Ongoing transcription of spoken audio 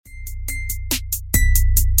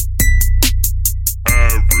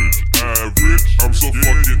average. I'm so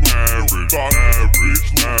fucking average.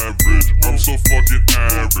 Average. I'm so fucking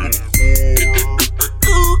average.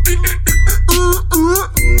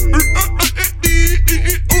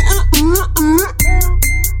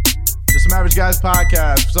 Just Some Average Guys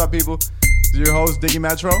podcast. What's up, people? This is your host, Diggy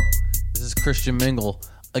Metro. This is Christian Mingle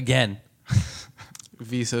again.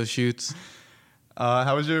 Viso shoots.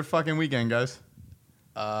 How was your fucking weekend, guys?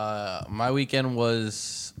 My weekend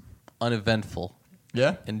was uneventful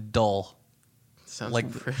Yeah? and dull. Sounds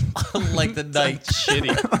Like pretty like the night.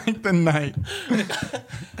 shitty. Like the night.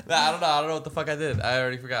 I don't know what the fuck I did. I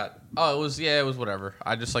already forgot. Oh, it was whatever.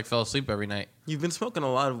 I just like fell asleep every night. You've been smoking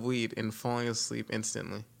a lot of weed and falling asleep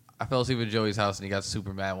instantly. I fell asleep at Joey's house and he got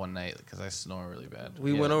super mad one night because I snore really bad.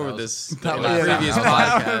 We went over this in That the was- previous that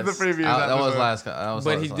was the podcast. previous That was episode. last.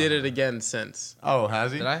 But he did it again since. Oh,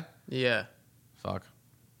 has he? Did I? Yeah. Fuck.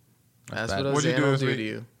 That's bad. what What'd you do Ozan will this do week? to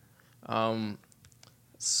you.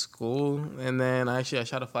 School, and then I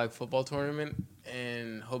shot a flag football tournament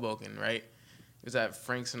in Hoboken, right? It was at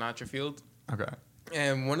Frank Sinatra Field. Okay.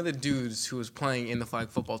 And one of the dudes who was playing in the flag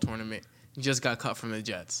football tournament just got cut from the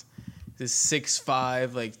Jets. This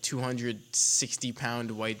 6'5", like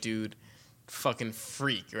 260-pound white dude, fucking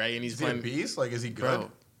freak, right? And he's Is he a playing, beast? Like, is he good?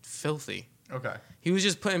 bro, filthy. Okay. He was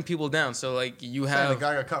just putting people down. So like you Saying the have.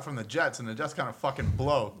 guy got cut from the Jets, and the Jets kind of fucking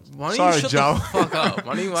blow. Why don't Sorry, you shut Joe. the fuck up?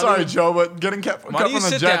 Why don't you, Sorry, Joe, but getting cut Why from don't you the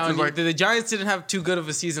sit Jets down? is like, The Giants didn't have too good of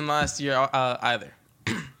a season last year either.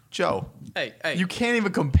 Joe, Hey, you can't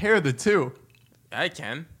even compare the two. I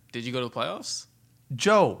can. Did you go to the playoffs?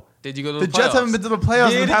 Joe, Did you go to the the Jets playoffs? haven't been to the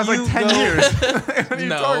playoffs in the Did past like you 10 go- years. What are you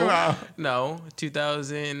No. talking about? No,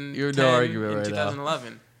 2010 You're no argument and right now.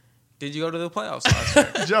 2011. Did you go to the playoffs last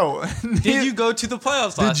year? Joe, Did you go to the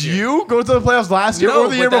playoffs Did last year? you go to the playoffs last year No, or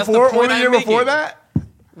the year but that's the before or point the I'm year before making. that?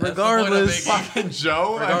 Regardless, Fucking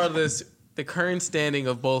Joe. regardless, the current standing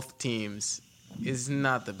of both teams is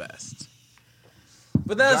not the best.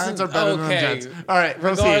 But that's Giants are better than the okay. Jets. All right,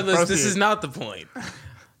 proceed, Regardless, this proceed. is not the point.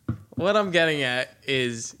 What I'm getting at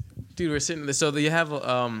is, dude, we're sitting there. So you have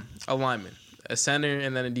a lineman, a center,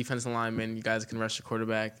 and then a defensive lineman. You guys can rush the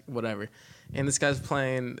quarterback, whatever. And this guy's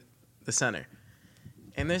playing the center.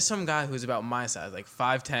 And there's some guy who's about my size, like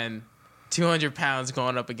 5'10", 200 pounds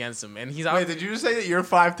going up against him. And he's Wait, did you just say that you're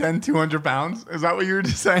 5'10", 200 pounds? Is that what you were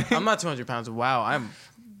just saying? I'm not 200 pounds. Wow, I'm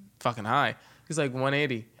fucking high. He's like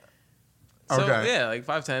 180. So, Okay. yeah, like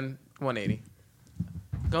 5'10", 180.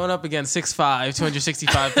 Going up against 6'5",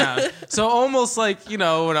 265 pounds. So almost like, when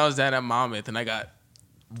I was down at Monmouth and I got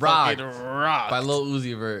Rocked fucking rocked. by Lil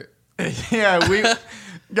Uzi Vert. Yeah, we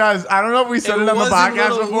guys. I don't know if we said it, on the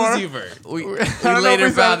podcast before. We I don't know if later we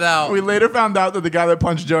said- found out. We later found out that the guy that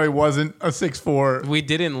punched Joey wasn't a 6'4". We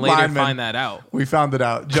didn't later Lineman. find that out. We found it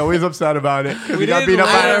out. Joey's upset about it because he got didn't beat up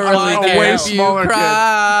by later a find way out. smaller kid.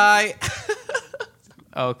 Cry.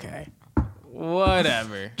 Okay.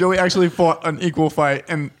 Whatever. Joey actually fought an equal fight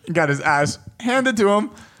and got his ass handed to him.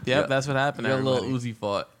 Yep, that's what happened. Your little everybody. Uzi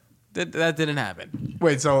fought. That didn't happen.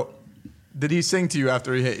 Wait, so did he sing to you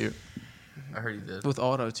after he hit you? I heard he did. With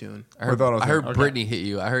auto-tune. I heard, With auto-tune. I heard Okay. Brittany hit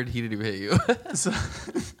you. I heard he didn't even hit you. So,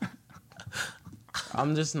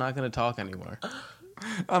 I'm just not going to talk anymore.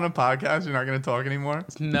 on a podcast, you're not going to talk anymore?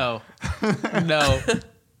 No. No.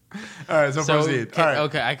 All right, so proceed. All right.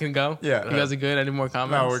 Okay, I can go? Yeah. You guys are good? Any more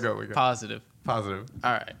comments? No, we're good, we're good. Positive. Positive.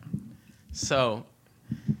 All right. So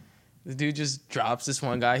the dude just drops this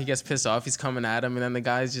one guy. He gets pissed off. He's coming at him, and then the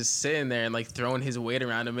guy's just sitting there and like throwing his weight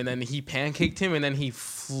around him, and then he pancaked him, and then he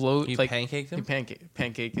float. He like, pancaked him?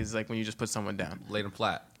 Pancake is like when you just put someone down. Laid him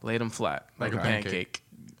flat. Laid him flat like Like a a pancake. pancake.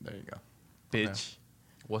 There you go. Bitch.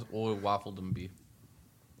 What would waffled him be?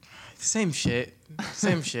 Same shit.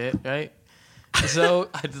 Same shit, right? So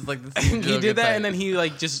I just like this. he did that, and then he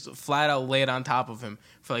like just flat out laid on top of him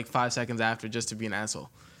for like 5 seconds after, just to be an asshole.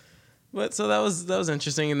 But so that was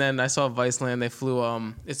interesting. And then I saw Viceland. They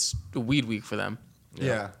flew. It's Weed Week for them.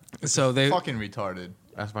 Yeah. So they Fucking retarded.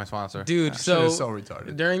 That's my sponsor. dude. That shit So is so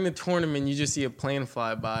retarded. during the tournament, you just see a plane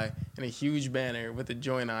fly by and a huge banner with a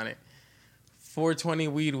joint on it. 420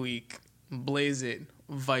 Weed Week, blaze it,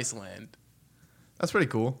 Viceland. That's pretty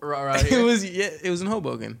cool. Right. It was in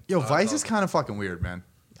Hoboken. Yo, Vice is kind of fucking weird, man.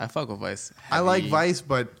 I fuck with Vice. I like Heavy. Vice,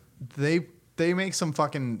 but they make some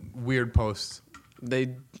fucking weird posts.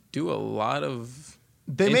 They do a lot of.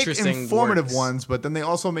 They make Interesting informative works. ones, but then they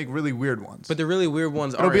also make really weird ones. But the really weird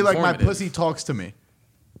ones It'll are be like My informative. Pussy Talks to Me.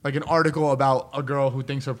 Like an article about a girl who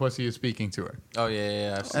thinks her pussy is speaking to her. Oh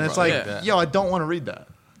yeah. I've seen And it's something like, that. yo, I don't want to read that.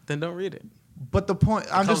 Then don't read it. But the point, It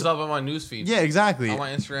I'm comes just, up on my newsfeed. yeah, exactly. On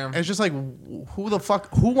my Instagram. It's just like, who the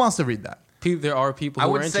fuck, who wants to read that? There are people I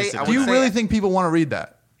who would are say- interested. I in Do you would that. say- really think people want to read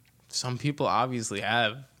that? Some people obviously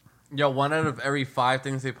have. Yo, 1 out of every 5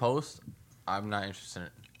 things they post, I'm not interested in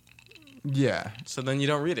it. Yeah. So then you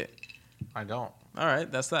don't read it. I don't. All right,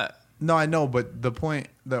 that's that. No, I know, but the point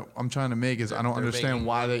that I'm trying to make is I don't They're understand making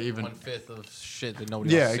why they even. 1/5 of shit that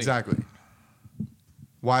nobody Yeah, else sees. exactly.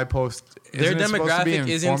 Why post? Their isn't it supposed to be demographic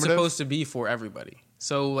isn't informative? supposed to be for everybody.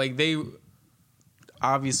 So like they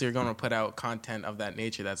obviously are going to put out content of that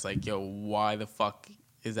nature that's like, yo, why the fuck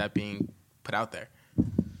is that being put out there?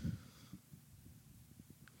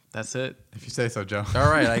 That's it. If you say so, Joe. All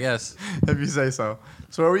right, I guess. If you say so.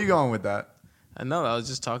 So where were you going with that? I know. I was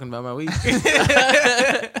just talking about my week.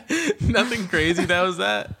 Nothing crazy. That was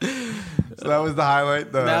that. So that was the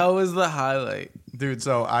highlight. That was the highlight. Dude,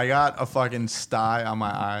 so I got a fucking sty on my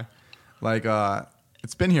eye. Like,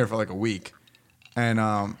 it's been here for like a week. And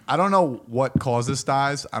I don't know what causes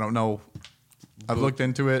styes. I don't know. I've looked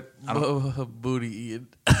into it. I don't, Booty eating.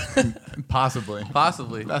 possibly.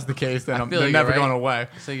 Possibly. If that's the case, then I feel they're like never you're right. going away.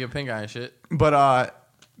 So you get pink eye and shit. But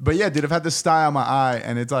yeah, dude, I've had this sty on my eye,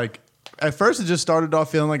 and it's like, at first it just started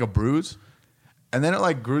off feeling like a bruise, and then it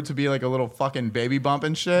like grew to be like a little fucking baby bump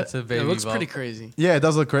and shit. It's a baby It looks bump. pretty crazy. Yeah, it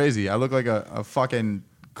does look crazy. I look like a fucking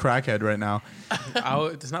crackhead right now,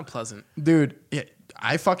 It's not pleasant. dude. Yeah,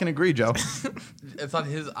 I fucking agree, Joe. It's on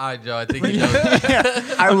his eye, Joe. I think he knows.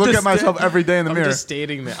 I look just at myself every day in the I'm mirror. just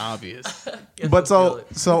stating the obvious. But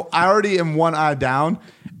so I already am one eye down,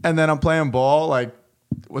 and then I'm playing ball. Like,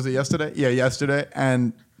 was it yesterday? Yeah, yesterday.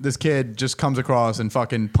 And this kid just comes across and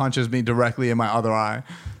fucking punches me directly in my other eye.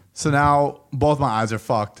 So now both my eyes are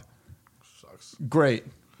fucked. Sucks. Great,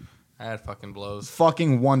 I had fucking blows.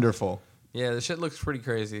 fucking wonderful, Yeah, this shit looks pretty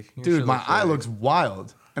crazy. Your dude. shit My looks eye crazy. looks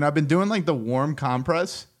wild, and I've been doing like the warm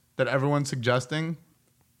compress that everyone's suggesting,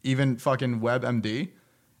 even fucking WebMD,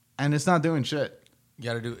 and it's not doing shit. You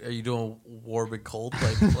gotta do. Are you doing warm and cold?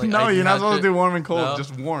 Like No, icy you're not hot supposed shit? to do warm and cold, No?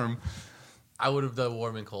 just warm. I would have done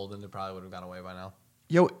warm and cold, and it probably would have gone away by now.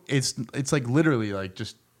 Yo, it's like literally like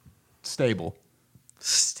just stable.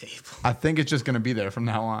 Stable. I think it's just gonna be there from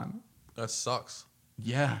now on. That sucks.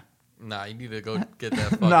 Yeah. Nah, you need to go get that.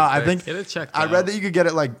 Fucking No, I fixed. think Get it checked I out. read that you could get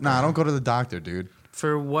it like, nah, don't go to the doctor, dude.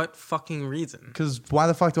 For what fucking reason? Because why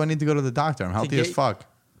the fuck do I need to go to the doctor? I'm healthy as get- fuck.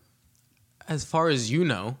 As far as you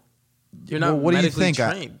know, you're not Well, what do you medically think?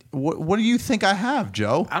 trained. What do you think I have,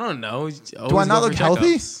 Joe? I don't know. Do I not look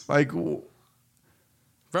healthy? Like,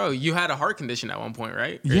 Bro, you had a heart condition at one point,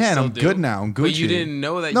 right? Or you yeah, and still I'm do? good now. I'm Gucci. But you didn't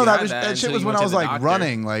know that No, you that had was that that shit until was you when went I to was the like doctor.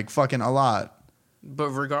 running like fucking a lot. But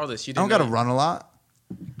regardless, you I don't didn't gotta run a lot.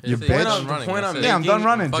 You It's- bitch. it's The running, point that's I'm it. Yeah, I'm done making-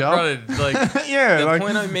 running, Fuck Joe. running. Like, Yeah, The like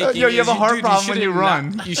point I'm making yo, you is have a heart dude, problem when you shouldn't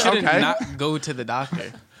run. not- you shouldn't Okay. not go to the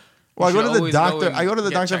doctor. Well, I You go should to the always go doctor. and I go to the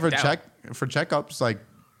get doctor for checked out. checkups.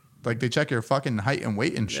 Like they check your fucking height and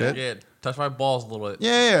weight and shit. yeah, touch my balls a little bit.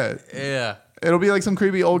 Yeah. Yeah. It'll be like some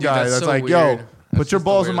creepy old Dude, guy that's that's so like, weird. yo, That's put your just the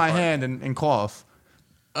balls in weirdest my part. hand and cough.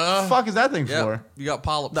 The fuck is that thing Yeah. for? You got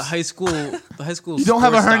polyps. The high school You don't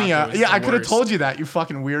have a sports hernia. doctor was Yeah, the I could have worst. told you that, you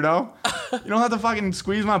fucking weirdo. You don't have to fucking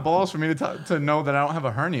squeeze my balls for me to know that I don't have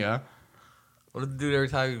a hernia. What did the dude every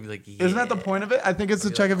time? He'd be like, yeah. Isn't that the point of it? I think it's to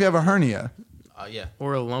check if you have a hernia. Yeah.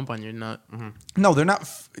 Or a lump on your nut. No, they're not.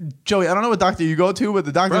 Joey, I don't know what doctor you go to, but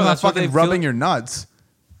the doctor's Bro, not that's what fucking they rubbing feel- your nuts.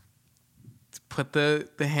 Put the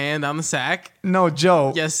hand on the sack. No,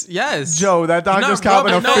 Joe. Yes. Joe, that doctor's Not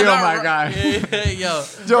copping a rubbing- feel, not my ru- guy. Yeah, yo.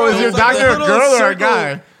 Joe, is Bro, your it's like doctor a little girl or a circle.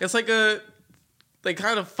 guy? It's like a, like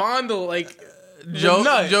kind of fondle, like Joe,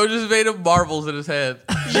 nut. Joe just made him marbles in his hand.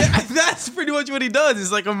 Yeah, that's pretty much what he does.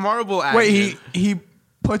 It's like a marble action. Wait, he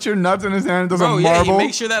puts your nuts in his hand and does Bro, a yeah, marble? he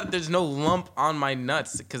makes sure that there's no lump on my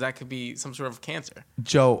nuts because that could be some sort of cancer.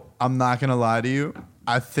 Joe, I'm not going to lie to you.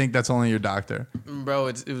 I think that's only your doctor. Bro,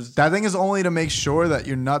 it was That thing is only to make sure that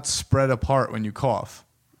your nuts spread apart when you cough.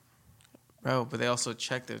 bro, but they also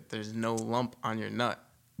check that there's no lump on your nut.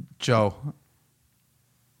 Joe.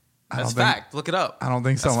 That's don't think- fact. Look it up. I don't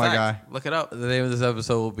think so, That's my fact. guy. Look it up. The name of this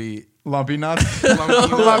episode will be Lumpy nuts?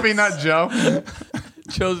 Lumpy Lumpy nut Joe.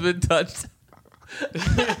 Joe's been touched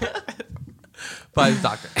by his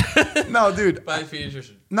doctor. No, dude. By his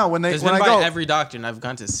pediatrician. No, when It's I been by go, every doctor, and I've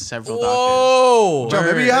gone to several doctors. Whoa! Joe,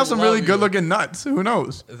 maybe you have some I really love good you. looking nuts. Who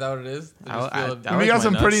knows? Is that what it is? They I- just I- feel- I Maybe like you got my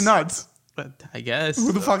some pretty nuts. nuts. But I guess.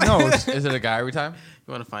 Who the fuck knows? Is it a guy every time?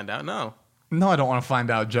 You want to find out? No. No, I don't want to find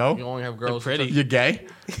out, You Joe. only have girls. pretty. You gay?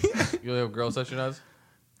 You only have girls touch your nuts.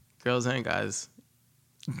 Girls and guys.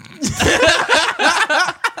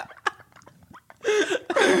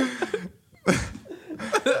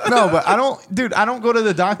 No, but I don't, dude. I don't go to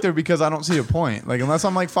the doctor because I don't see a point. Like unless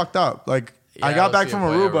I'm like fucked up. Like Yeah, I I got don't back see from a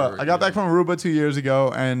point Aruba. ever, I got back yeah. from Aruba 2 years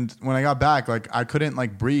ago, and when I got back, like I couldn't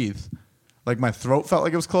like breathe. Like my throat felt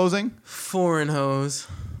like it was closing. Foreign hose.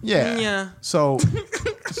 Yeah. Yeah. So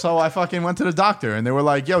So I fucking went to the doctor, and they were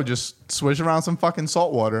like, "Yo, just swish around some fucking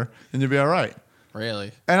salt water, and you'll be all right."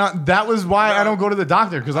 Really? And that was why I don't go to the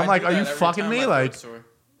doctor, because I'm I like, do "Are that you every fucking time me?" my Like, throat's sore.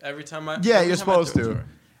 Every time I Yeah, every you're time my supposed throat's to. sore.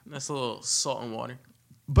 That's a little salt and water.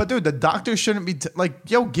 but dude, the doctor shouldn't be like,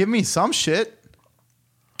 "Yo, give me some shit.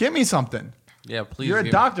 Give me something. Yeah, please. You're a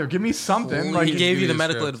give- doctor. Give me something." Please. Like, He gave give you the me a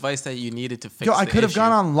medical script. advice that you needed to fix. yo, I the could have issue.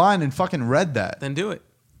 gone online and fucking read that. Then do it.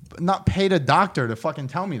 Not paid a doctor to fucking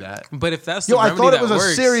tell me that. But if that's Yo, the I remedy thought it that was works,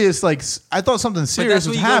 a serious, like, I thought something But serious that's what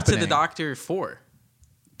was you happening. go to the doctor for,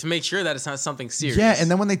 to make sure that it's not something serious. Yeah,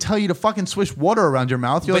 and then when they tell you to fucking swish water around your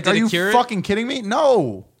mouth, you're But like, did "Are it you cure it? fucking kidding me?"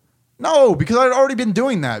 No, because I'd already been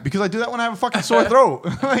doing that. Because I do that when I have a fucking sore throat.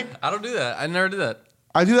 Like, I don't do that. I never do that.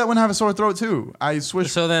 I do that when I have a sore throat too. I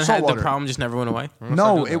swish. So then salt had water. the problem just never went away.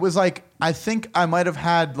 No, it was like I think I might have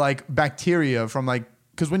had like bacteria from like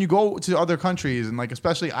because when you go to other countries and like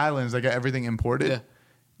especially islands, they get everything imported. Yeah.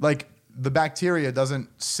 Like the bacteria doesn't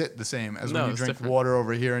sit the same as when No, you it's drink different. water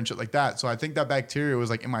over here and shit like that. So I think that bacteria was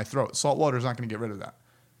like in my throat. Salt water is not going to get rid of that.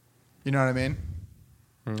 You know what I mean?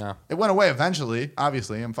 No. It went away eventually.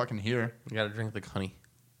 Obviously, I'm fucking here. You gotta drink like honey.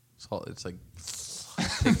 Salt. It's like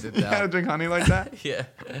takes it You gotta down. drink honey like that? Yeah.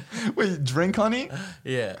 Wait, drink honey?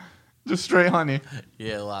 Yeah. Just straight honey.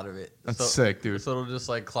 Yeah, a lot of it. That's sick, dude. So it'll just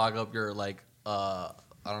like clog up your like I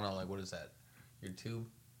don't know, like what is that? Your tube?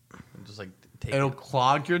 And just like take It'll it.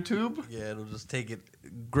 clog your tube? Yeah, it'll just take it,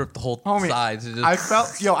 grip the whole Homie, sides. And just, I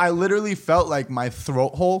felt, I literally felt like my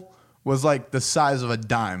throat hole was like the size of a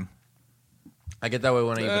dime. I get that way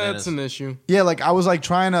when I eat That's bananas. an issue. Yeah, like I was like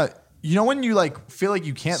trying to, you know, when you like feel like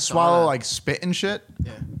you can't swallow Sauna. like spit and shit?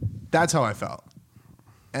 Yeah. That's how I felt.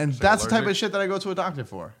 And So that's the type of allergic? shit that I go to a doctor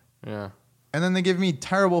for. Yeah. And then they give me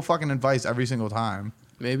terrible fucking advice every single time.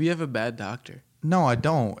 Maybe you have a bad doctor. No, I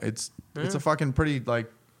don't. It's a fucking pretty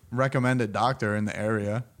like recommended doctor in the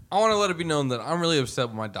area. I want to let it be known that I'm really upset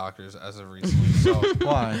with my doctors as of recently. So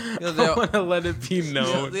Why? the other I day, want to let it be the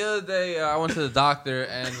known. other day I went to the doctor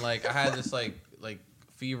and like I had this like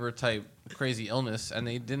fever type crazy illness and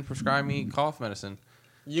they didn't prescribe me cough medicine.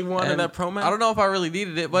 You wanted And that Promax? I don't know if I really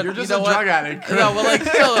needed it, but You're just you know a what? drug addict. No, but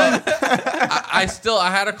like still,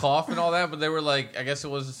 I had a cough and all that, but they were like, I guess it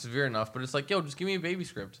wasn't severe enough. But it's like, yo, just give me a baby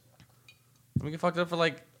script. Let me get fucked up for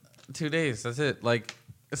like 2 days. That's it. Like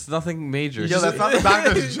it's nothing major. Yo, that's not the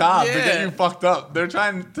doctor's job to get Yeah. you fucked up. They're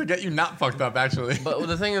trying to get you not fucked up, actually. But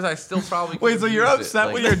the thing is, I still probably Wait, could've so you're used it. upset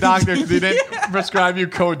Like, with your doctor because he didn't prescribe you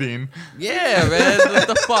codeine? Yeah, man. What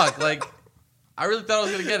the fuck? Like, I really thought I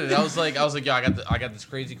was gonna get it. I was like, yo, I got this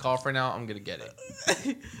crazy cough right now. I'm gonna get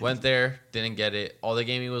it. Went there, didn't get it. All they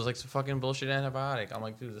gave me was like some fucking bullshit antibiotic. I'm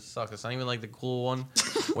like, dude, this sucks. It's not even like the cool one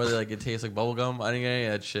where they, like it tastes like bubble gum. I didn't get any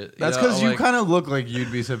of that shit. That's know? because I'm you like, kind of look like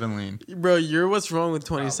you'd be sipping lean. Bro, you're what's wrong with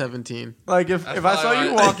 2017. Like if That's I saw probably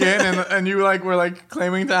you right. walk in and you like were like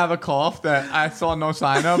claiming to have a cough that I saw no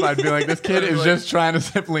sign of, I'd be like, this kid is Like- just trying to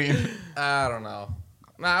sip lean. I don't know.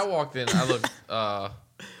 Nah, I walked in. I looked.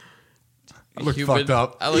 I looked humid. fucked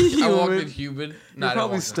up. I walked Humid. in humid. You're Nah, I didn't probably walk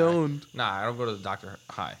in high. stoned. Nah, I don't go to the doctor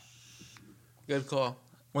high. Good call.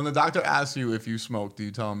 When the doctor asks you if you smoke, do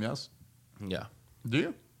you tell him yes? Yeah, Do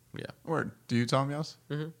you? yeah. Word. Do you tell him yes?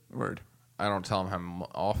 Mm-hmm. Word. I don't tell them how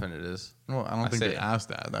often it is. Well, I don't think say they it. ask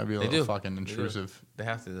that. That'd be a They little do. fucking They do. intrusive. They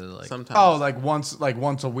have to. They're like, Sometimes. Oh, like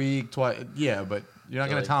once a week, twice. Yeah, but you're not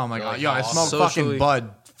gonna Like- tell him like, like, yo, I oh, smoke socially- fucking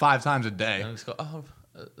bud 5 times a and day. I just go, oh,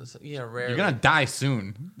 yeah, rarely. You're gonna die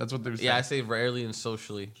soon. That's what they're saying. Yeah, I say rarely and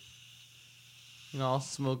socially. You know, I'll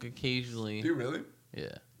smoke occasionally. Do you really? Yeah.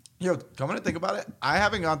 Yo, coming to think about it, I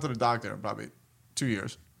haven't gone to the doctor in probably 2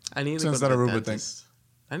 years. I need to Since go that to the Aruba thing. dentist.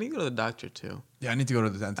 I need to go to the doctor too. Yeah, I need to go to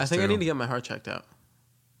the dentist. I think I too. need to get my heart checked out.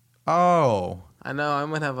 Oh, I know I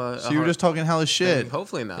might have a. so you were just talking hella shit.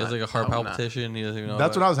 Hopefully not. He has like a heart I hope not. palpitation. He doesn't even know.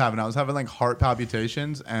 That's what about I was having. I was having like heart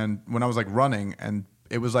palpitations, and when I was like running, and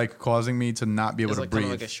it was like causing me to not be able It's to like kind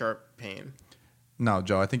breathe. of like a sharp pain. No,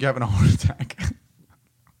 Joe, I think you're having a heart attack.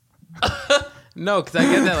 No, because I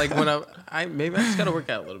get that like when I maybe I just gotta work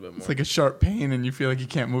out a little bit more. It's like a sharp pain, and you feel like you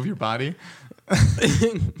can't move your body.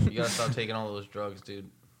 it. You gotta stop taking all those drugs, dude.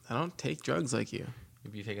 I don't take drugs like you. You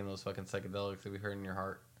be taking those fucking psychedelics that be hurting your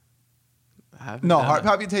heart. I haven't No, done heart it.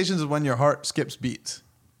 palpitations is when your heart skips beats,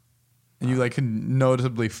 and you like can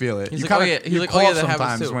noticeably feel it. He's you like, oh, kinda- yeah. He's you like, oh, yeah, cough that happens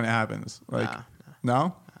sometimes too. when it happens. Like, Nah.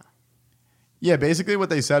 no. Yeah, basically what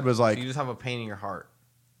they said was like, You just have a pain in your heart.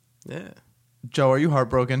 Yeah. Joe, are you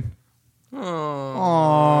heartbroken? Oh,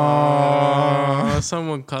 Aww.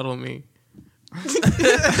 someone cuddle me.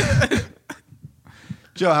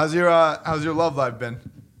 Joe, how's your love life been?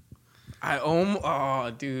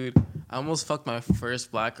 Dude, I almost fucked my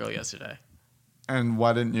first black girl yesterday. And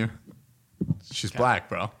why didn't you? She's black,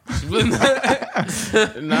 bro.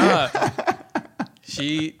 Nah.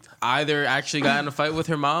 She either actually got in a fight with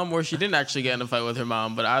her mom or she didn't actually get in a fight with her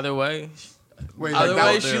mom. But either way, Wait, Either like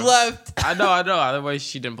way, that, she left. I know. Either way,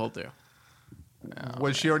 she didn't pull through.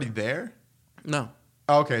 was she already there? No.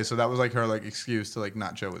 Okay, so that was like her like excuse to like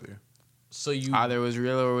not chill with you. So you Either it was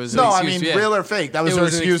real or it was No, an I excuse. mean yeah. real or fake. That was It her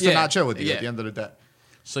was an excuse to yeah, not chill with you yeah. at the end of the day.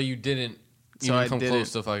 So you didn't So I even come didn't.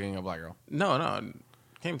 close to fucking a black girl. No.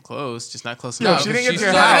 Came close, just not close No, enough. she because didn't get she to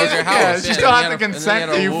your still house. has your Yeah, house. she Yeah, still and had you to gotta- and consent you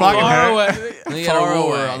to gotta you woo fucking her. Far her. away. And then you gotta Far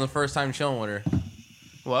woo her away. on the first time chilling with her.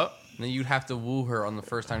 What? And then you'd have to woo her on the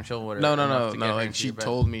first time chilling with her. No. enough to get her Like into she your bed.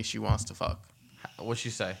 told me she wants to fuck. What'd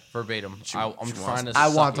she say? Verbatim. I'm she trying wants- to. I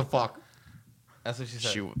suck want you. to fuck. That's what she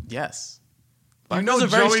said. Yes. You Black know girls are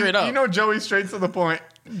very Joey. straight up. You know Joey's straight to the point.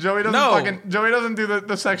 Joey doesn't No. Joey doesn't do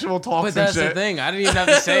the sexual talks But that's and the shit. thing. I didn't even have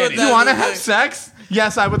to say it. You want to have sex?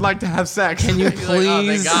 Yes, I would like to have sex. Can you He's like, oh, thank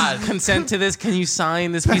please God. consent to this? Can you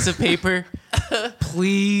sign this piece of paper?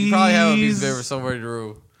 Please. You probably have a piece of paper somewhere,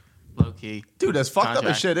 Drew. Low key. Dude, as fucked up as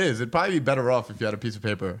Contract. shit is, it'd probably be better off if you had a piece of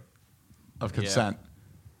paper of consent.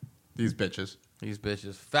 These bitches. These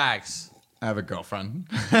bitches. Facts. I have a girlfriend.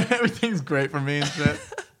 Everything's great for me and shit.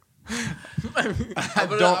 I'm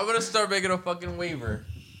gonna start making a fucking waiver.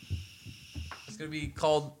 It's gonna be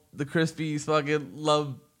called the Crispy's fucking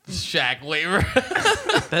Love Shack waiver.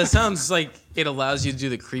 That sounds like it allows you to do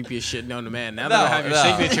the creepiest shit known to man. Now No, that I have your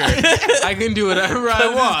no. signature, I can do whatever I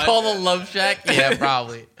It's want. called a Love Shack. Yeah,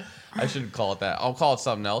 probably. I shouldn't call it that. I'll call it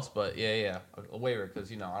something else. But yeah, a waiver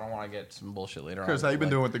because I don't want to get some bullshit later Chris, on. how you been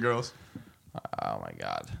doing with the girls? Oh my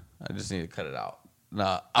god, I just need to cut it out.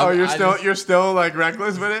 No. Oh, I you're still like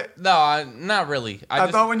reckless with it? No, not really. I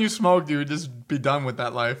thought when you smoked, you would just be done with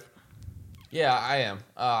that life. Yeah, I am.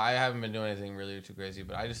 I haven't been doing anything really too crazy,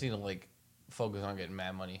 but I just need to like focus on getting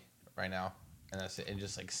mad money right now, and that's it, and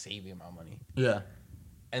just like saving my money. Yeah.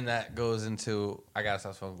 And that goes into I gotta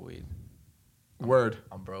stop smoking weed. Word.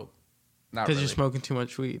 I'm broke. Not Because really. you're smoking too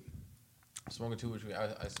much weed. I'm smoking too much weed. I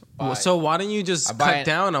Well, buy- so why don't you I just buy cut it-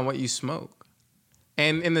 down on what you smoke?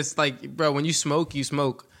 And in this, like, bro, when you smoke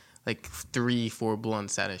like 3-4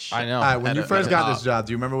 blunts at a shit. I know. All right, when At you a- first at a got pop. this job,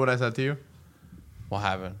 do you remember what I said to you? What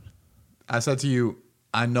happened? I said to you,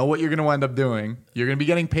 I know what you're going to wind up doing. You're going to be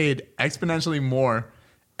getting paid exponentially more,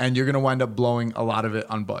 and you're going to wind up blowing a lot of it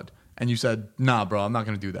on bud. And you said, nah, bro, I'm not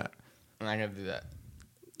going to do that. I'm not gonna do that.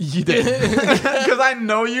 You did. Because I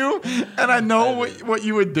know you, and I know what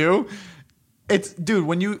you would do. It's, dude,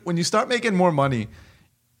 when you start making more money,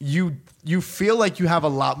 you feel like you have a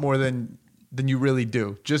lot more than you really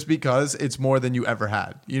do, just because it's more than you ever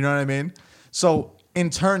had. You know what I mean? So in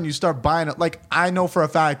turn, you start buying it. Like, I know for a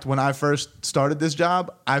fact when I first started this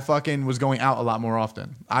job, I fucking was going out a lot more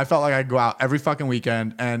often. I felt like I'd go out every fucking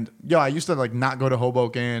weekend. And I used to like not go to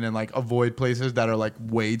Hoboken and like avoid places that are like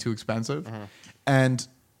way too expensive. And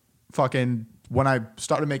fucking when I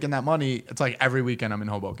started making that money, it's like every weekend I'm in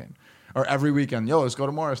Hoboken, or every weekend, let's go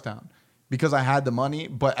to Morristown, because I had the money.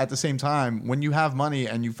 But at the same time, when you have money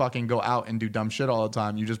and you fucking go out and do dumb shit all the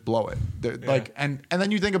time, you just blow it. Like, and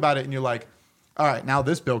then you think about it and you're like, all right, now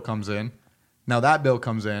this bill comes in, now that bill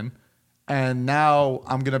comes in, and now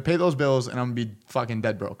I'm gonna pay those bills and I'm gonna be fucking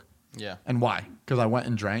dead broke. Yeah. And why? Because I went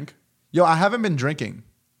and drank. I haven't been drinking.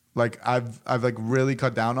 Like, I've like really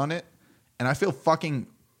cut down on it, and I feel fucking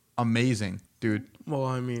amazing, dude. Well,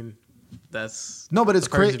 I mean, that's No, but it's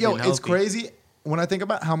the perks crazy. of being It's healthy. crazy when I think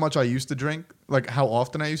about how much I used to drink, like how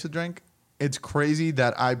often I used to drink. It's crazy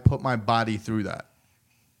that I put my body through that,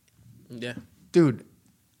 Yeah. dude.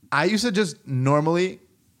 I used to just normally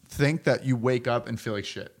think that you wake up and feel like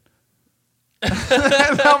shit.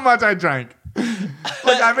 That's how much I drank.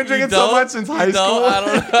 Like, I've been drinking so much since high school. I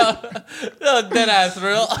don't know. No, dead ass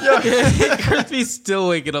real. Crispy's still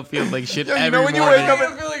waking up feeling like shit Yo, you every know when you morning. wake up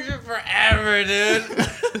I feel like shit forever,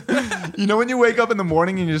 dude. You know when you wake up in the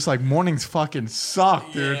morning and you're just like, mornings fucking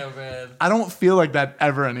suck, dude. Yeah, man. I don't feel like that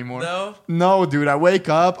ever anymore. No? No, dude. I wake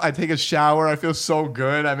up, I take a shower, I feel so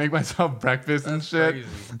good. I make myself breakfast and That's shit. crazy.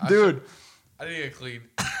 I Dude, I need to get clean.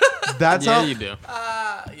 that's Yeah, how. you do.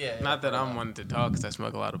 Yeah. Not that I'm one to talk because I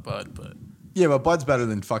smoke a lot of bud, but Yeah, but Bud's better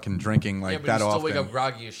than fucking drinking like yeah, but that you still often. wake up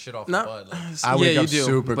groggy as shit off no. the bud. Like, I wake yeah, up you do,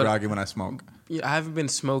 super but groggy when I smoke. I haven't been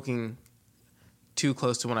smoking too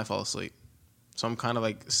close to when I fall asleep, so I'm kind of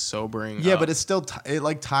like sobering. Yeah, up. but it's still it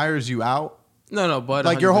like tires you out. no, bud.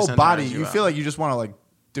 Like your whole 100% body, tires you out. feel like you just want to like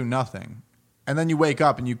do nothing, and then you wake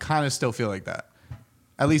up and you kind of still feel like that.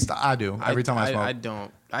 At least I do every time I smoke. I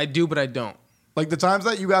don't. I do, but I don't. Like the times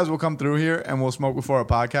that you guys will come through here and we'll smoke before a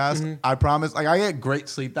podcast, Mm-hmm. I promise. Like I get great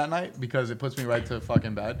sleep that night because it puts me right to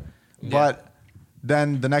fucking bed. But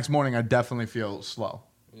then the next morning I definitely feel slow.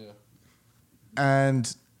 yeah.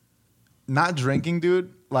 and not drinking,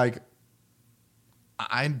 dude. Like,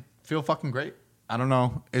 I feel fucking great. I don't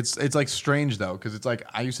know. It's like strange though, because it's like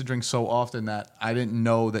I used to drink so often that I didn't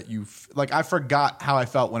know that like I forgot how I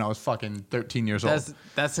felt when I was fucking 13 years old.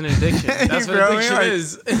 That's an addiction. That's You what feel me? addiction Like-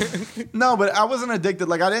 is. No, but I wasn't addicted.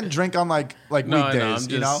 Like I didn't drink on like No, I know, weekdays.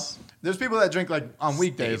 I'm You know, just there's people that drink like on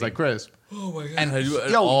weekdays, like Chris. Oh my god. And I do it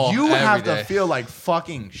yo, all you every have day. to feel like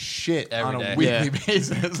fucking shit Every on a day. weekly Yeah.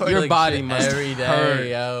 basis. Like, Your Like body shit must every day, hurt.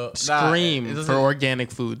 yo. Nah, it Scream doesn't- for organic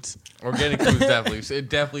foods. organic foods. Definitely, it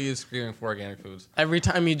definitely is screaming for organic foods. Every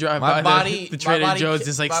time you drive My by body, the Trader my body, Joe's,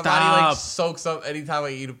 it's like my stop. body like soaks up anytime I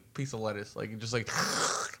eat a piece of lettuce. Like just like.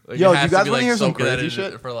 Yo, it has you guys to be, wanna like, hear some soaking that crazy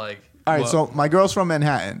in shit? For like. all right, what? so my girl's from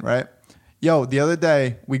Manhattan, right? Yo, the other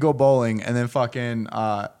day we go bowling, and then fucking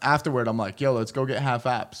afterward, I'm like, yo, let's go get half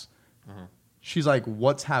apps. She's like,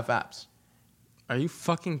 what's half apps, Are you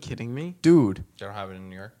fucking kidding me? dude? They don't have it in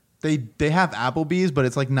New York. They have Applebee's, but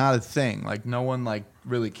it's like not a thing. Like no one like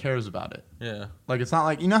really cares about it. Yeah. Like it's not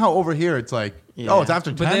like, you know how over here it's like, Yeah. oh, it's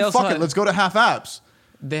after But they 10. also Fuck it, have- let's go to half apps.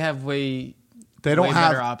 They have way They don't way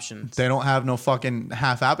have better options. They don't have no fucking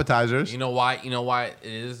half appetizers. You know why? You know why it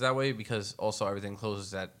is that way? Because also everything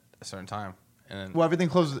closes at a certain time, and then Well, everything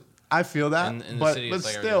closes. I feel that, In the but city, but it's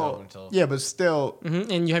like everything's still, open until- yeah, but still,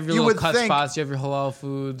 And you have your You little would cut think- spots. You have your halal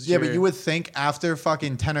foods. yeah. But your- you would think after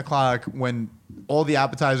fucking 10 o'clock, when all the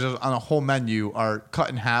appetizers on a whole menu are cut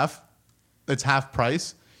in half, it's half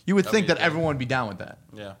price. You would That'd think be a that thing. everyone would be down with that.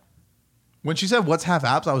 yeah. When she said "What's half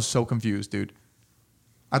apps," I was so confused, dude.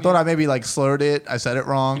 I thought I maybe like slurred it. I said it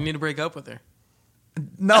you wrong. need to break up with her.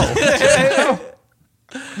 No,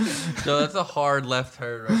 So that's a hard left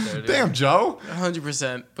turn right there. Dude. damn, Joe.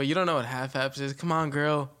 100%. But you don't know what half apps is. Come on,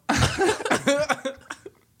 girl.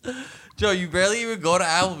 Joe, you barely even go to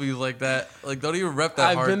Applebee's like that. Like, don't even rep that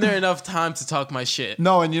I've hard. been there enough time to talk my shit.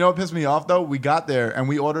 No, and you know what pissed me off though? We got there and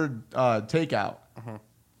we ordered takeout.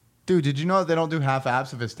 Dude, did you know that they don't do half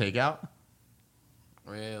apps if it's takeout?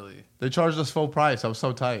 Really? They charged us full price. I was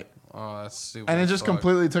so tight. Oh, that's stupid. And it as just fuck.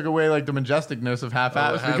 completely took away like the majesticness of half Oh,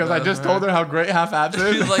 apps half because I apps, just huh? told her how great half apps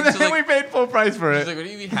is. She's like- and she's like- we paid full price for She's it. like, what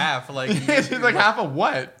do you mean half? Like, you She's like, half of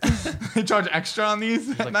what? They charge extra on these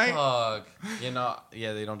at Like, night? fuck. You know,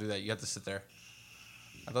 yeah, they don't do that. You have to sit there.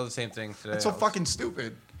 I thought the same thing today. That's so I was- fucking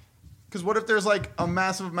stupid. Because what if there's like a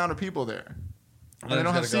massive amount of people there? And then they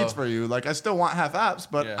don't have it's gotta seats go. for you. Like, I still want half apps,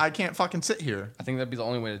 but Yeah. I can't fucking sit here. I think that'd be the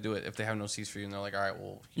only way to do it if they have no seats for you and they're like, all right,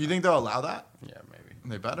 well, You think they'll allow that? yeah, maybe.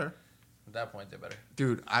 They better. At that point, they better.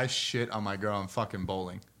 Dude, I shit on my girl on fucking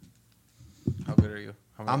bowling. How good are you?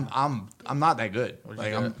 How I'm not that good. What'd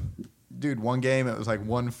you Like get? I'm, dude. One game it was like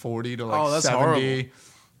 140 to like Oh, that's 70. horrible.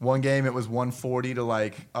 One game it was 140 to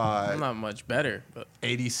like I'm not much better, but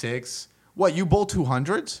 86. What, you bowl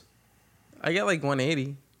 200s? I get like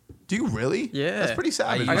 180. Do you really? Yeah. That's pretty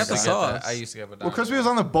savage. I got the get sauce. that. I used to get that. Well, Crispy was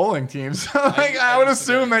on the bowling team, so like I I would used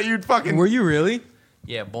to assume get- that you'd fucking. you really?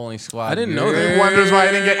 Yeah, bowling squad. I didn't know He that. wonders why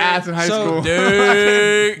I didn't get ass in high So, school.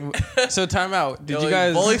 Dude. So time out. Did Yo, you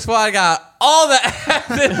guys? Bowling squad got all the ass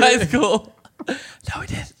in high school. No, we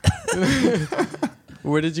did.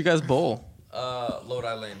 Where did you guys bowl? Lodi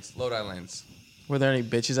Lanes. Lodi Lanes. Were there any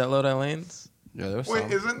bitches at Lodi Lanes? Yeah, there was Wait,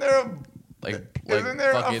 some. isn't there Like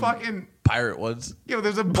a fucking pirate ones? yo?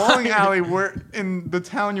 There's a bowling alley where in the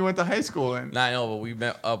town you went to high school in. Nah, I know, but we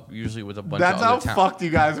met up usually with a bunch That's of how other towns. fucked you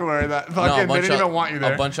guys were. That fucking they didn't even want you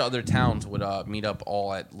there. A bunch of other towns would meet up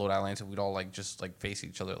all at Lodi Lanes, and we'd all like just like face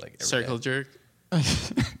each other like every Circle day. jerk.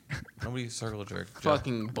 Nobody circle jerk.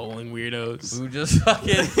 Fucking bowling weirdos. We would just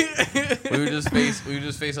fucking. we would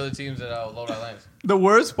just face other teams at Lodi Lanes. The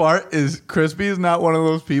worst part is Crispy is not one of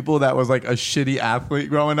those people that was like a shitty athlete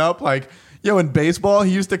growing up. Like, yo, in baseball,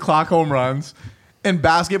 he used to clock home runs. In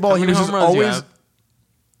basketball, How he many was just home runs you always have?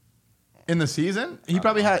 in the season. He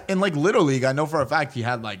probably had in like Little League. I know for a fact he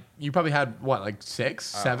had like you probably had what like 6,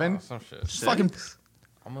 7. Some shit. Just fucking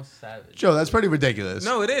Almost savage. Joe. That's pretty ridiculous.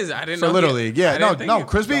 No, it is. I didn't for know. Little he- League, yeah. I No, didn't think no. he-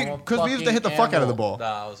 Crispy used to hit the fuck out of the ball.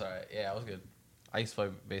 Nah, I was alright. Yeah, I was good. I used to play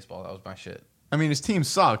baseball. That was my shit. I mean, his team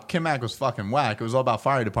sucked. Kim Mack was fucking whack. It was all about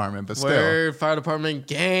fire department, but still. Word, fire department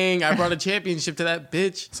gang. I brought a championship to that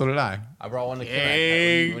bitch. So did I. I brought one to Kimac.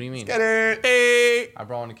 Hey. What do you mean? Get it? Hey. I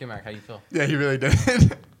brought one to Kimac. How you feel? Yeah, he really did.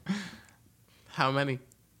 How many?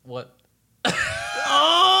 What?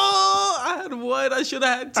 Oh, I had one. I should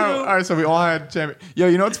have had two. All right, so we all had champion. Yo,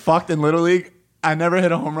 you know what's fucked in Little League? I never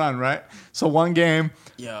hit a home run, right? So one game,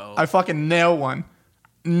 Yo. I fucking nailed one.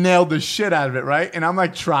 Nailed the shit out of it, right? And I'm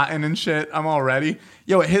like trotting and shit. I'm all ready.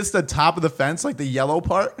 Yo, it hits the top of the fence, like the yellow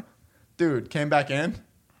part. Dude, came back in.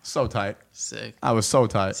 So tight. Sick. I was so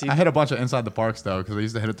tight. See- I hit a bunch of inside the parks though, because I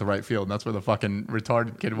used to hit it to right field, and that's where the fucking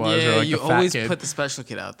retarded kid was. Yeah, or like you the fat always kid. put the special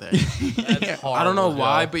kid out there. That's horrible, I don't know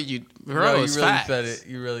why, Joe. but you, Bro, bro, you it's really facts. said it.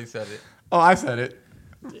 You really said it. Oh, I said it.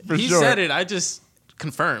 For He sure. said it. I just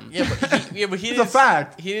confirmed. Yeah, but he It's a didn't.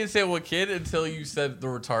 fact. He didn't say what kid until you said the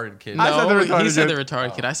retarded kid. I said the retarded he said the kid.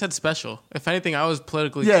 retarded kid. I said special. If anything, I was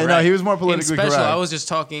politically Yeah, no, correct. he was more In politically special, correct. I was just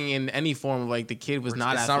talking in any form of like the kid was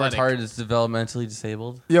not it's athletic. not retarded. It's developmentally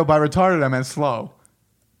disabled. Yo, by retarded I meant slow.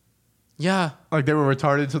 Yeah. Like they were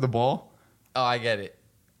retarded to the ball. Oh, I get it.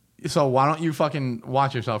 So why don't you fucking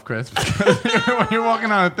watch yourself, Chris? Because you're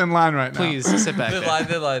walking on a thin line right now. Please sit back. Good there. line.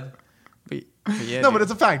 Good line. But yeah, No, dude. but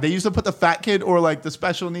it's a fact. They used to put the fat kid or like the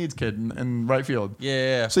special needs kid in right field.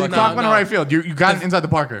 Yeah. So you fuck clock it. on the right field. You got it inside the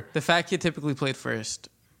Parker. the fat kid typically played first.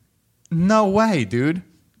 No way, dude.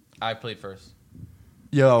 I played first.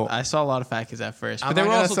 Yo, I saw a lot of fat kids at first, but I'm they not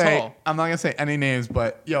were gonna also say, tall. I'm not gonna say any names,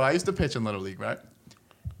 but yo, I used to pitch in Little League, right?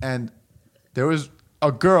 And there was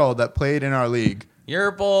a girl that played in our league. Your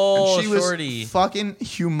And ball, she was shorty. fucking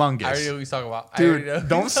humongous. I already know what he's talking about. I already know. Dude,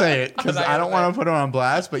 don't say it because I don't want to put her on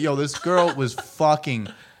blast. But yo, this girl was fucking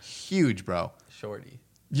huge, bro. Shorty.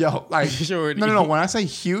 Yo, like Shorty. no. When I say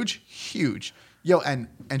huge, huge. Yo, and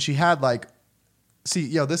she had like, see,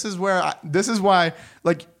 yo, this is why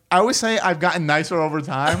like I always say I've gotten nicer over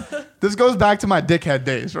time. This goes back to my dickhead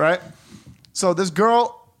days, right? So this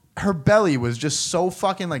girl, her belly was just so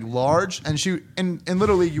fucking like large, and she in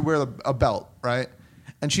Little League you wear a belt, right?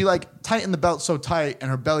 And she like tightened the belt so tight,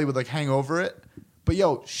 and her belly would like hang over it. But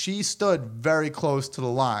yo, she stood very close to the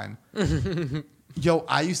line. Yo,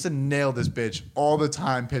 I used to nail this bitch all the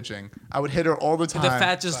time pitching. I would hit her all the time. The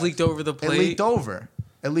fat just leaked over the It plate. leaked over.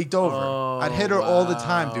 It leaked over. Oh, I'd hit her all the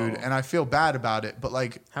time, wow. dude, and I feel bad about it. But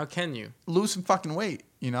like, How can you? lose some fucking weight,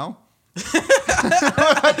 you know?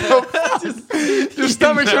 Your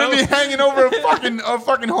stomach shouldn't be hanging over a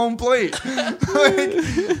fucking home plate. Like,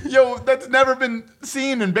 yo, that's never been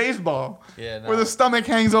seen in baseball. Yeah, no. Where the stomach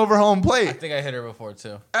hangs over home I plate. think I hit her before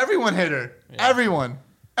too. Everyone hit her. Yeah. Everyone.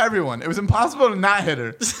 It was impossible to not hit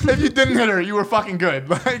her. If you didn't hit her, you were fucking good.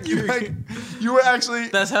 Like you were actually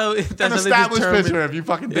That's how. That's an how they established determine- pitcher if you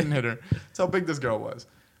fucking didn't hit her. That's how big this girl was.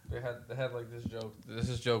 They had like this joke. This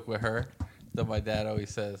is joke with her that my dad always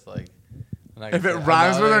says like. If it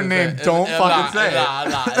rhymes with her name, don't fucking say it. Nah,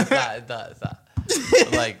 it's not.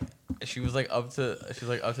 But, like she was like up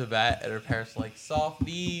to bat, and her parents were like soft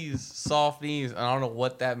knees, and I don't know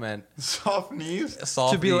what that meant. Soft knees.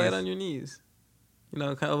 Soft Should be knees. light on your knees. You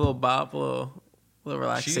know, kind of a little bop, a little She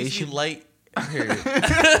relaxation. used to be light. Period.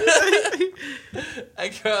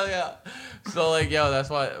 Yeah. So like, yo, that's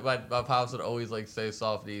why my pops would always like say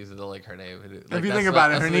soft knees and then like her name. Like, If you that's think what-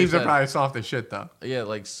 about it, that's her what he knees are said. probably soft as shit though. Yeah,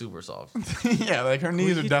 like super soft, Yeah, like her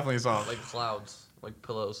knees are definitely soft. like clouds, like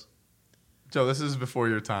pillows. Joe, this is before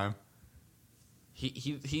your time.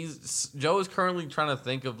 He's Joe is currently trying to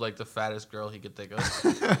think of like the fattest girl he could think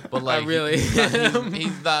of, but like really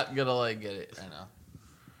he's not gonna like get it. I know.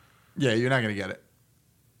 Yeah, you're not gonna get it.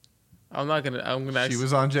 I'm gonna. She Actually,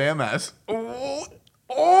 was on JMS. Oh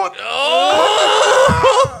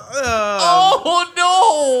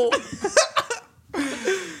no!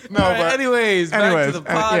 No, All right, but anyways, back anyways, to the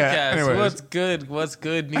yeah, podcast. anyways. What's good? What's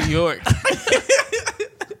good, New York?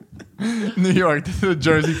 New York, this is a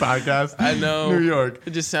Jersey podcast. I know. New York. It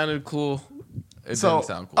just sounded cool. It So, didn't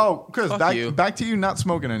sound cool. oh, Chris, Fuck you. back to you not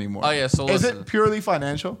smoking anymore. Oh, yeah, so is listen. it purely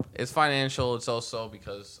financial? It's financial. It's also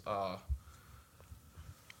because I'm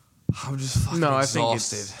just fucking No, I think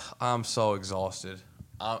exhausted. I'm so exhausted.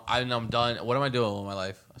 I'm done. What am I doing with my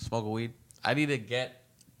life? I smoke a weed. I need to get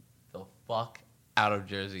the fuck out of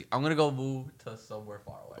Jersey. I'm gonna go move to somewhere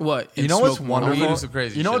far away. What? You know what's Smoke more weed wonderful? is some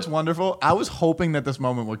crazy You know what's shit. wonderful? I was hoping that this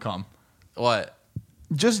moment would come. What?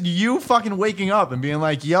 Just you fucking waking up and being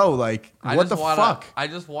like, "Yo, like, I what just the wanna, fuck?" I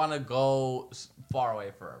just want to go far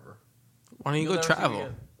away forever. Why don't you You'll go never see me travel?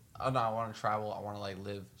 again. Oh no, I want to travel. I want to like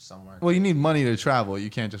live somewhere. Well, you need money to travel. You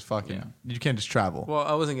can't just fucking. You can't just travel. Well,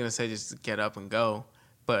 I wasn't gonna say just get up and go,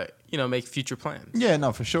 but you know, make future plans. Yeah,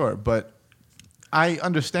 no, for sure. But I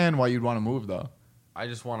understand why you'd want to move, though. I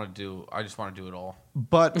just want to do it all.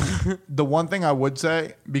 But the one thing I would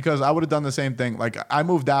say, because I would have done the same thing. Like, I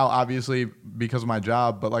moved out obviously because of my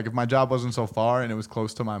job, but like if my job wasn't so far and it was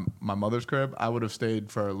close to my mother's crib, I would have stayed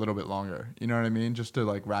for a little bit longer. You know what I mean? Just to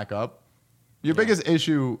like rack up. Your biggest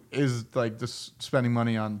issue is like just spending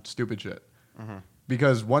money on stupid shit.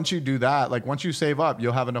 Because once you do that, like once you save up,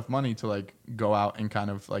 you'll have enough money to like go out and kind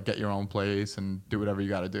of like get your own place and do whatever you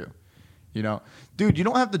got to do. You know, dude, you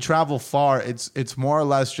don't have to travel far. It's more or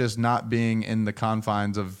less just not being in the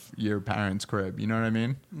confines of your parents' crib. You know what I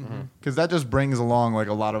mean? Because that just brings along like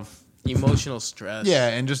a lot of Emotional stress. yeah,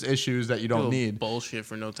 and just issues that you don't Little need. bullshit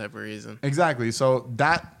for no type of reason. Exactly. So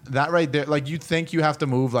that right there, like you think you have to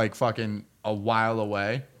move like fucking a while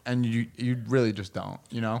away, and you really just don't.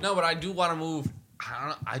 You know? No, but I do want to move.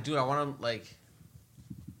 I want to like.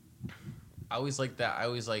 I always like that. I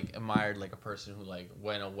always like admired like a person who like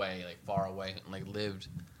went away, like far away, and like lived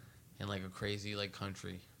in like a crazy like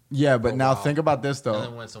country, Yeah, but Oh, now wow. think about this and then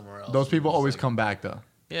though. went somewhere else. Those people and was, always like- come back though,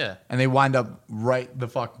 Yeah. and they wind up right the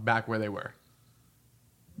fuck back where they were.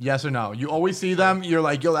 Yes or no? You always see them. You're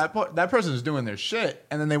like, yo, that person is doing their shit,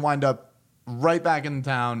 and then they wind up right back in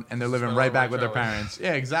town, and they're living Spend right all back my with their travel. parents.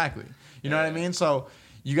 Yeah, exactly. You know Yeah. what I mean? So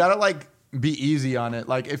you gotta like be easy on it.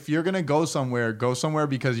 Like if you're gonna go somewhere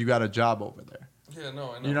because you got a job over there. Yeah,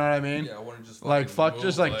 no, I know. You know what I mean? Yeah, I want to just Like fuck move,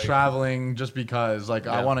 just like traveling just because like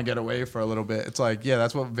I Yeah. want to get away for a little bit. It's like, yeah,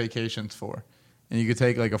 that's what vacation's for. And you could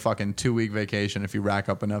take like a fucking 2-week vacation if you rack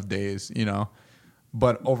up enough days, you know.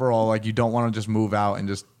 But overall, like you don't want to just move out and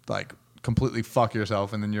just like completely fuck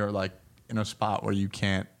yourself, and then you're like in a spot where you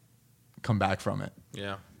can't come back from it.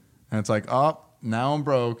 Yeah. And it's like, oh, now I'm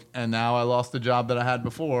broke, and now I lost the job that I had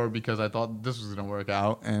before because I thought this was gonna work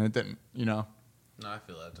out, and it didn't. You know, No, I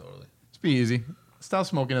feel that totally. just be easy. Stop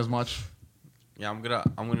smoking as much. Yeah, I'm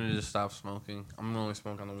gonna just stop smoking. I'm gonna only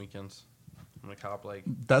smoke on the weekends. I'm gonna cop like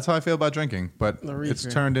That's how I feel about drinking, but The it's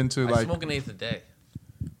reefer. turned into I like smoke an eighth a day.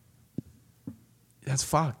 that's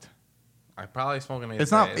fucked. I probably smoke an eighth.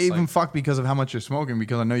 It's a not day. even like, fucked because of how much you're smoking,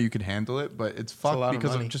 because I know you could handle it, but it's a fucked lot of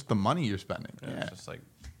because of money. just the money you're spending. yeah, Yeah. it's just like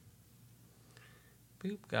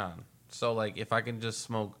boop gone. So like if I can just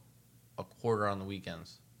smoke a quarter on the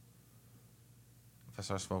weekends, if I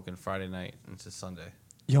start smoking Friday night into Sunday,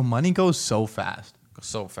 Yo, money goes so fast. goes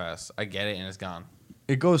so fast. I get it and it's gone.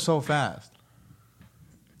 It goes so fast.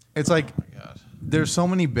 It's like Oh my god. there's so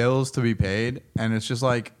many bills to be paid, and it's just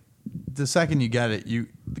like the second you get it,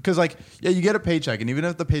 because like yeah, you get a paycheck, and even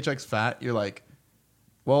if the paycheck's fat, you're like,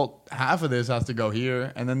 well, half of this has to go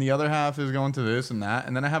here, and then the other half is going to this and that,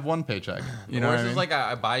 and then I have one paycheck. You know Or what it's I just mean? like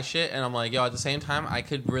I buy shit and I'm like, yo, at the same time, I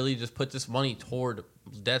could really just put this money toward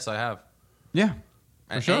debts I have. Yeah,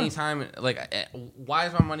 for At sure. any time, like, why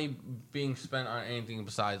is my money being spent on anything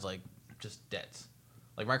besides like just debts?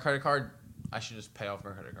 Like my credit card, I should just pay off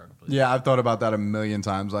my credit card completely. Yeah, I've thought about that a million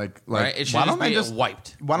times. Like Right? It should why just don't I be just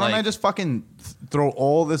wiped. Why don't I Like- just fucking throw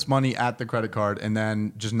all this money at the credit card and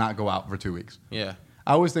then just not go out for 2 weeks? Yeah.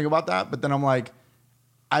 I always think about that, but then I'm like,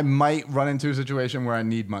 I might run into a situation where I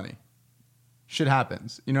need money. Shit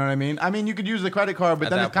happens. You know what I mean? I mean, you could use the credit card, but At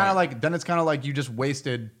then that it's kind of point. like you just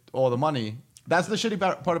wasted all the money. That's the shitty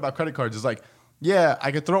part about credit cards is like, yeah,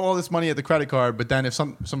 I could throw all this money at the credit card, but then if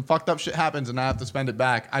some fucked up shit happens and I have to spend it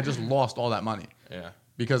back, I just lost all that money Yeah.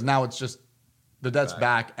 because now it's just the debt's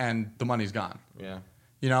back and the money's gone. Yeah.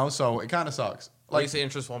 You know, so it kind of sucks. At least the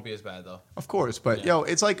interest won't be as bad though. Of course, but Yeah. yo,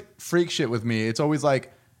 it's like freak shit with me. It's always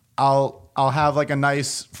like I'll have like a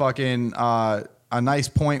nice fucking a nice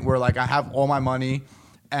point where like I have all my money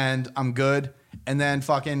and I'm good, and then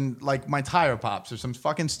fucking like my tire pops or some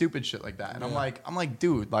fucking stupid shit like that, and I'm like,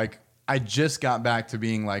 dude, like I just got back to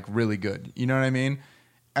being like really good. You know what I mean?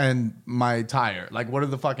 And my tire, like, what are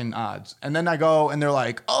the fucking odds? And then I go, and they're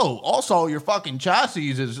like, "Oh, also your fucking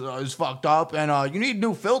chassis is fucked up, and you need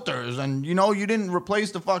new filters, and you know you didn't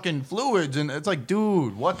replace the fucking fluids." And it's like,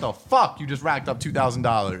 dude, what the fuck? You just racked up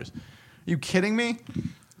 $2,000. You kidding me?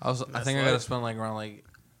 I think I gotta spend like around like,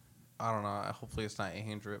 I don't know. Hopefully it's not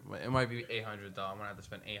 800, but it might be 800 though. I'm gonna have to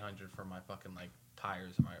spend 800 for my fucking like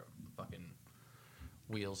tires and my fucking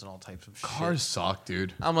wheels and all types of Cars shit. suck,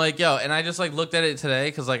 dude. I'm like, yo, and I just like looked at it today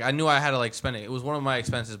because like I knew I had to like spend it. It was one of my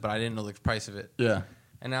expenses, but I didn't know the price of it. Yeah.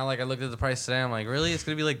 And now like I looked at the price today, I'm like, really? It's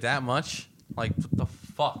gonna be like that much? Like what the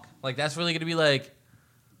fuck? Like that's really gonna be like,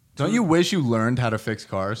 Don't you wish you learned how to fix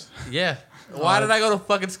cars? yeah. Why did I go to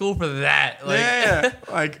fucking school for that? Like, yeah.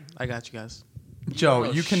 Like, I got you guys. Joe,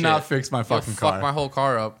 Oh, you cannot shit. fix my You'll fucking car. fuck my whole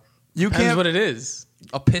car up. You Depends can't. what it is.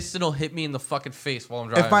 A piston will hit me in the fucking face while I'm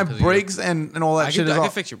driving. If my 'cause of you. brakes and all that I shit can, is I all,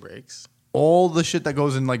 can fix your brakes. all the shit that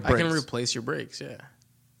goes in like I brakes, can replace your brakes. Yeah.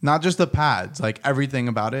 not just the pads, like everything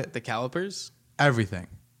about it, The calipers. everything.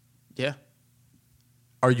 Yeah.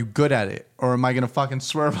 Are you good at it, or am I gonna fucking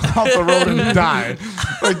swerve off the road and die?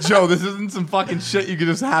 Like Joe, this isn't some fucking shit you can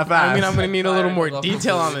just half-ass. I mean, I'm gonna need a little more Alright,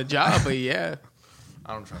 detail on the job, but yeah.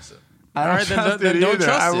 I don't trust it. I don't Alright, then trust don't- it don't either.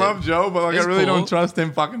 trust I it. love Joe, but like It's I really cool. don't trust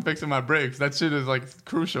him fucking fixing my brakes. That shit is like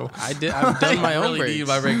crucial. I've done my I own really brakes. need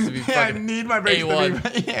my brakes to be Yeah, I fucking need my brakes to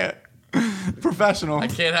A1. be. Yeah. Professional. I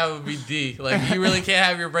can't have it be D. Like, you really can't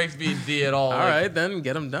have your brakes be D at all. All Like, right, then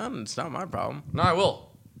get them done. It's not my problem. No, I will.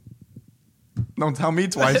 Don't tell me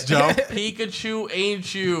twice, Joe. Pikachu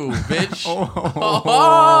ain't you, bitch. Oh.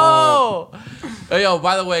 Oh. Hey, yo,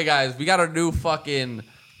 by the way, guys, we got our new fucking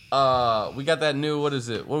we got that new, what is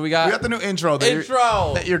it? What do we got? We got the new intro.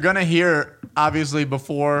 That you're gonna hear obviously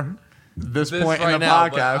before this point in the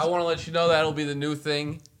but podcast. I want to let you know that'll be the new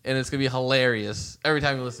thing, and it's gonna be hilarious every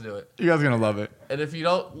time you listen to it. You guys are gonna love it. And if you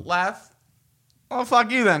don't laugh, Oh,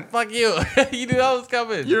 fuck you then. fuck you. You knew that was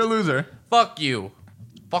coming. You're a loser. Fuck you.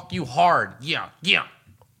 Fuck you hard. Yeah, yeah.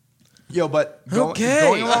 Yo, but Okay.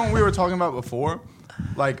 going along what we were talking about before,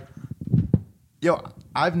 like, yo,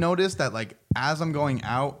 I've noticed that, like, as I'm going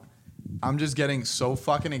out, I'm just getting so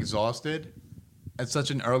fucking exhausted at such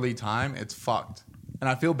an early time. It's fucked. And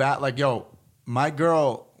I feel bad. Like, yo, my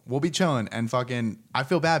girl will be chilling and fucking, I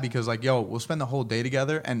feel bad because, like, yo, we'll spend the whole day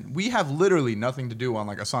together and we have literally nothing to do on,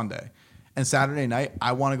 like, a Sunday. And Saturday night,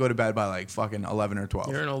 I want to go to bed by, like, fucking 11 or 12.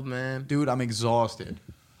 You're an old man. Dude, I'm exhausted.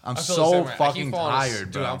 I'm I feel the so same way. I keep fucking falling asleep- tired,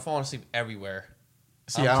 dude. bro. I'm falling asleep everywhere.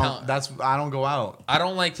 See, I'm I don't go out. I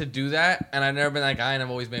don't like to do that, and I've never been that guy, and I've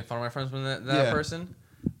always made fun of my friends when that Yeah. person.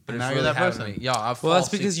 But And it's now really you're that happened person. to me. Yeah, I fall Well, that's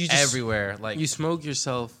asleep because you just- everywhere. Like You smoke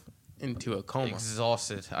yourself into a coma.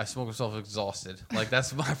 exhausted. I smoke myself exhausted. Like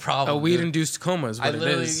that's my problem. A dude. weed-induced coma is I what it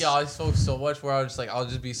literally, is. I smoke so much where I'll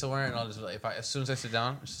just be somewhere and I'll just like, as soon as I sit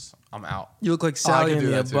down, it's just, I'm out. You look like I Sally can in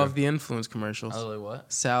do the that too. Above the Influence commercials. I was like,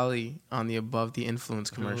 what? Sally on the Above the Influence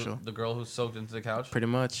commercial. The girl who soaked into the couch. Pretty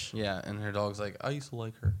much. Yeah, and her dog's like, I used to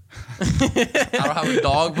like her. I don't have a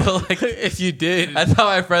dog, but like, If you did, that's how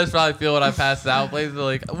my friends probably feel when I pass out. Places they're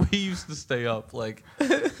like, we used to stay up. Like,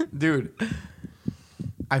 Dude,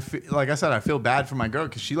 I feel, like I said, I feel bad for my girl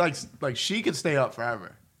because she likes, like, she could stay up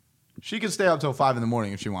forever. She could stay up till 5 a.m.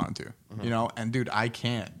 if she wanted to, you know? And dude, I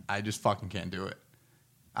can't. I just fucking can't do it.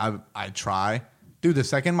 I try. Dude, the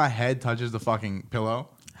second my head touches the fucking pillow,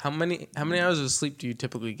 how many hours of sleep do you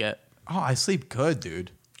typically get? oh, I sleep good,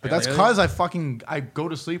 dude. But Yeah, that's really? because I go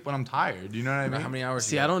to sleep when I'm tired. You know what I mean? how many hours?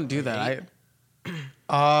 See, you I get? don't do that. Eight?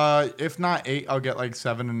 If not 8, I'll get like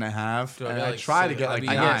 7.5. Dude, And get I like try to six- get I like be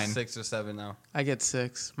 9. at 6 or 7 now. I get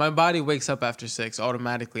 6. My body wakes up after 6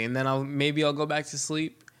 automatically, and then I'll go back to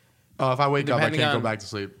sleep. Oh, if I wake up, I Depending can't go on- back to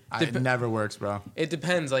sleep. It never works, bro. It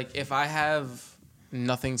depends. Like if I have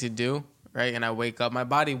nothing to do, right, and I wake up, my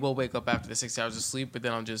body will wake up after the 6 hours of sleep, but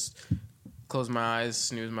then I'll just close my eyes,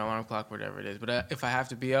 snooze my alarm clock, whatever it is. But if I have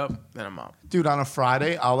to be up, then I'm up. Dude, on a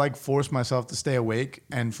Friday, I'll like force myself to stay awake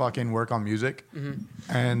and fucking work on music.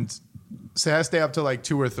 And say I stay up till like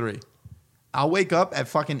 2 or 3. I'll wake up at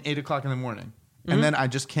fucking 8 o'clock in the morning. And then I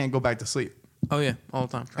just can't go back to sleep. Oh yeah, all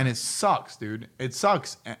the time. And it sucks, dude. It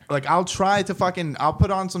sucks. Like I'll try to I'll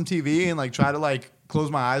put on some TV and like try to like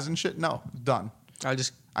close my eyes and shit. No, done.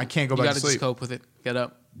 I can't go You back gotta to sleep. just cope with it. Get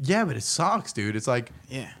up. Yeah, but it sucks, dude. It's like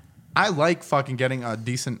Yeah. I like fucking getting a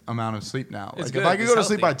decent amount of sleep now. It's Like good. if I could It's go to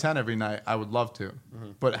sleep by healthy. 10 every night, I would love to.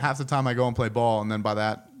 But half the time I go and play ball, and then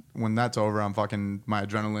when that's over, I'm fucking my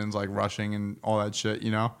adrenaline's like rushing and all that shit.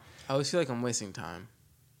 You know, I always feel like I'm wasting time.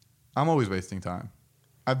 I'm always wasting time.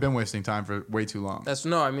 I've been wasting time for way too long.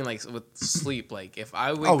 I mean like with sleep. Like if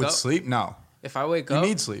I wake Oh, up, with sleep? No, if I wake you up,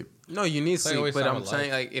 need sleep. No, you need Like, sleep. always But time I'm with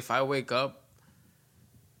saying life. like if I wake up,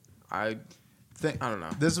 I don't know.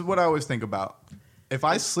 This is what I always think about. If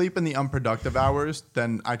I sleep in the unproductive hours,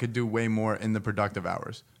 then I could do way more in the productive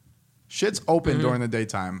hours. Shit's open Mm-hmm. during the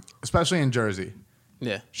daytime, especially in Jersey.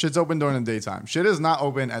 Yeah. Shit's open during the daytime. Shit is not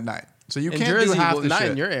open at night. So you In can't Jersey, do half well, the not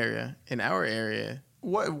shit. in your area. In our area,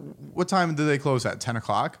 What time do they close at? 10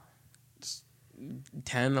 o'clock?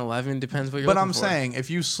 10, 11, depends what you're But looking I'm for. saying, if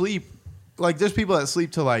you sleep, like there's people that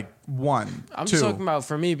sleep till like 1, I'm 2. just talking about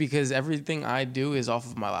for me because everything I do is off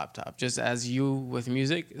of my laptop, just as you with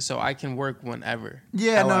music, so I can work whenever.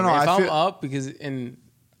 Yeah, no, However, no, If I I'm feel- up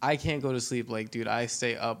I can't go to sleep, like, dude, I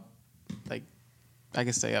stay up, like, I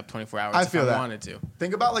can stay up 24 hours I if feel I that. wanted to.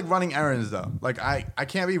 Think about like running errands though. Like I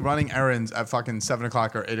can't be running errands at fucking 7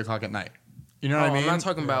 o'clock or 8 o'clock at night. You know what I mean? I'm not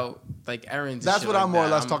talking about like errands. and That's shit what like I'm more or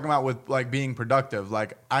that. less talking about with like being productive.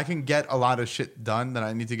 Like I can get a lot of shit done that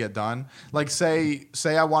I need to get done. Like say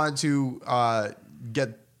I wanted to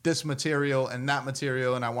get this material and that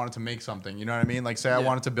material and I wanted to make something. You know what I mean? Like say I Yeah.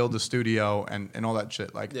 wanted to build a studio and all that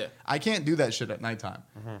shit. Like Yeah. I can't do that shit at nighttime.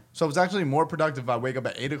 So it's actually more productive if I wake up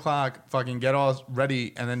at 8 o'clock, fucking get all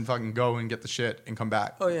ready and then fucking go and get the shit and come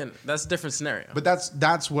back. Oh yeah, that's a different scenario. But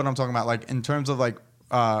that's what I'm talking about. Like in terms of like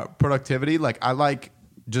productivity, like I like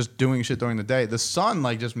just doing shit during the day. The sun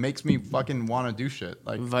like just makes me fucking want to do shit.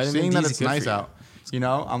 Like Vitamin seeing D that is it's good nice for you. out. You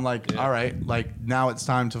know, I'm like, Yeah. all right, like now it's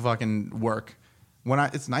time to fucking work. when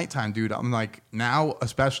it's nighttime, dude, I'm like, now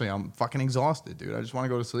especially, I'm fucking exhausted, dude. I just want to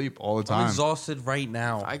go to sleep all the time. I'm exhausted right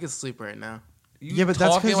now. I could sleep right now. Yeah, but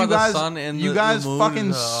that's because you guys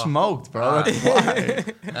fucking smoked, bro. That's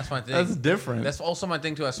why. That's my thing. That's different. That's also my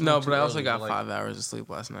thing too. I No, smoked but I too also early, got like, 5 hours of sleep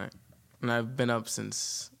last night, and I've been up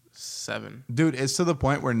since 7. Dude, it's to the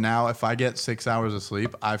point where now if I get 6 hours of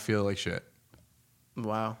sleep, I feel like shit.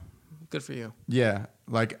 Wow, good for you. Yeah,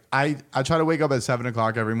 like I try to wake up at 7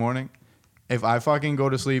 o'clock every morning. If I fucking go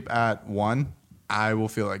to sleep at 1, I will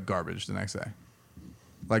feel like garbage the next day.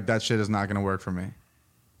 Like that shit is not gonna work for me.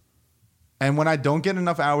 And when I don't get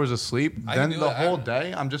enough hours of sleep, I then can do the it. whole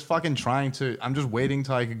day I'm just fucking I'm just waiting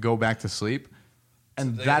till I could go back to sleep,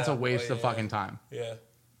 and So that's a yeah, waste of yeah. fucking time. Yeah.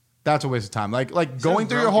 That's a waste of time. Like going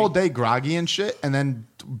through your whole day groggy and shit, and then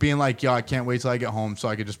being like, yo, I can't wait till I get home so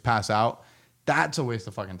I could just pass out. That's a waste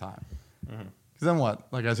of fucking time. Mm-hmm. Cause then what?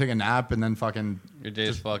 Like I take a nap and then fucking Your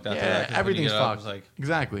day's fucked after yeah, that. 'cause when you everything's get up, fucked. it's like,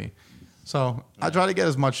 Exactly. So I try to get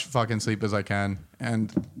as much fucking sleep as I can,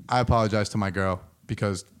 and I apologize to my girl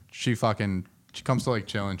because she comes to like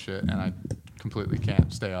chill and shit, and I completely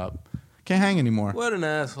can't stay up. Can't hang anymore. What an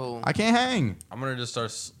asshole. I can't hang. I'm gonna just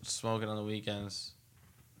start smoking on the weekends,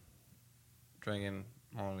 drinking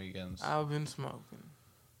on the weekends, I've been smoking.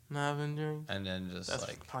 And I've been drinking. and then just That's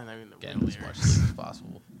like probably not even the getting real as much lyrics. sleep as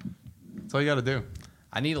possible. That's all you got to do.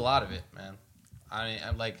 I need a lot of it, man. I mean,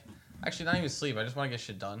 I'm like, actually, not even sleep. I just want to get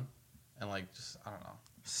shit done, and like, just I don't know.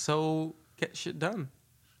 So get shit done.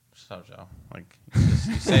 Shut up, Joe. Like,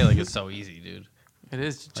 you say like it's so easy, dude. It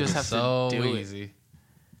is. Like, Just it's have so to do easy. it.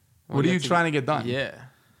 What are you trying to get done? Yeah.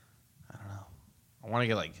 I don't know. I want to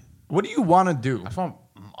get like, What do you want to do? I just want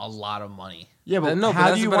a lot of money. Yeah, but No, but how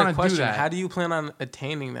that's do you a better want to do question. that? How do you plan on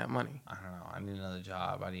attaining that money? I don't know. I need another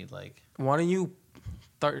job. I need like. Why don't you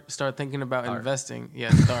start thinking about Start. investing?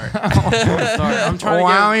 Yeah, start. Start. I'm trying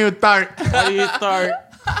Why to don't you start? get. Why do you start?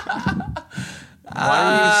 Why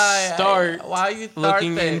don't you start Why you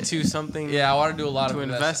looking into something? Yeah, I want to do a lot to of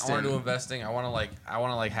invest I want to in. do investing. I want to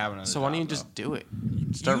like have another. So why don't you job, just do it?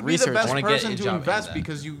 You'd Start be the researching. best wanna get person a to job in invest that.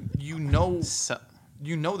 because you know So,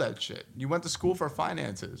 that shit. You went to school for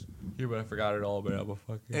finances. Yeah, but I forgot it all. But I'm a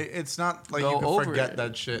fucking. It's not like Go you can over forget it.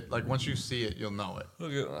 that shit. Like once you see it, you'll know it.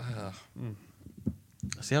 Look at.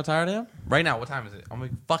 See how tired I am? Right now, what time is it? I'm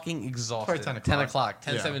like fucking exhausted. Probably 10 10 o'clock.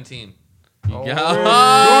 o'clock. 10:17. Oh, You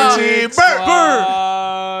Gucci,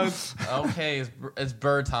 Okay, it's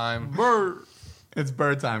bird time. bird. It's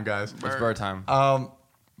bird time, guys. It's bird time.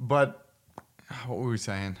 But what were we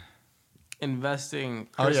saying? investing,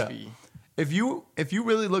 Oh, yeah. crispy. If you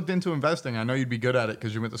really looked into investing, I know you'd be good at it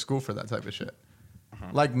because you went to school for that type of shit.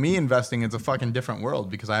 Like me, investing is a fucking different world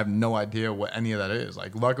because I have no idea what any of that is.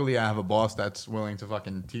 Like, luckily, I have a boss that's willing to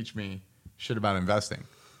fucking teach me shit about investing.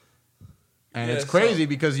 And Yeah, it's crazy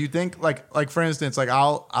because you think like for instance, like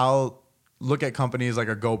I'll look at companies like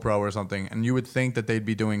a GoPro or something, and you would think that they'd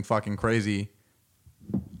be doing fucking crazy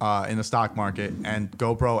in the stock market, and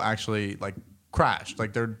GoPro actually like crashed.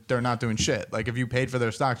 Like they're not doing shit. Like if you paid for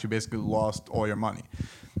their stocks, you basically lost all your money.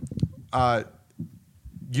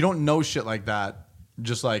 You don't know shit like that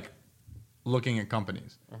just like looking at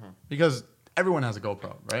companies because everyone has a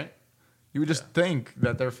GoPro, right? You would just think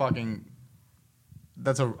that they're fucking.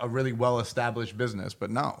 That's a really well-established business, but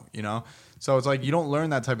no, you know? So it's like you don't learn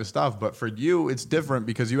that type of stuff, but for you, it's different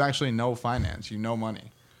because you actually know finance, you know money.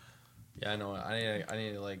 Yeah, I know. I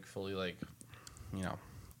need to like fully like, you know,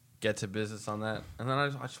 get to business on that, and then I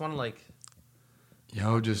just want to like.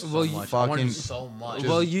 Yo, just Well, you- I want to fucking do so much.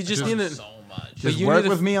 Well, you just need to- so much. just you work need to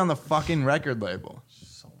with me on the fucking record label.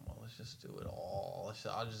 So much. Let's just do it all.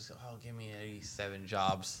 Give me at least 7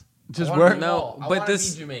 jobs. Just I wanna work. do No, it all. I but wanna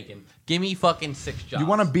this- be Jamaican. Give me fucking 6 jobs. You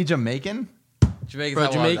want to be Jamaican? Jamaicans? Bro,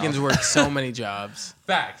 have a lot of Jamaicans jobs. work so many jobs.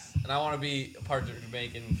 Facts, and I want to be a part of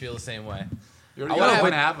Jamaican and feel the same way. You already got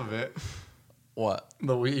one half of it. What?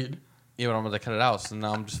 The weed. Yeah, but I'm gonna cut it out, so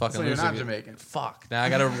now I'm just fucking So you're losing not it. Jamaican. Fuck. Now I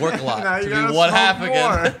gotta work a lot Now to you be gotta one smoke half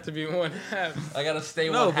again. more. To be one half. I gotta stay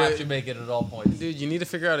No, one half but- Jamaican at all points. Dude, you need to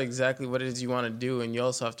figure out exactly what it is you want to do, and you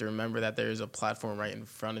also have to remember that there is a platform right in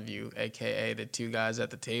front of you, aka the 2 guys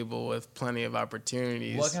at the table with plenty of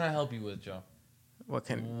opportunities. What can I help you with, Joe? What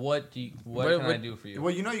can What can I what- do for you?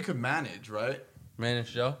 Well, you know you could manage, right?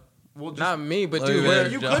 Manage Joe? Well, just, not me, but Let dude, me where,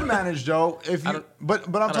 manage you Joe. could manage, Joe. If I you, don't- but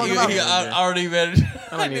I'm I don't talking even about. need a I already managed.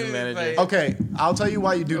 I don't need a manager. Okay, I'll tell you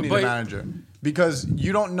why you do need a But- manager. Because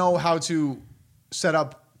you don't know how to set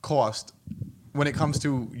up cost when it comes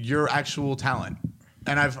to your actual talent.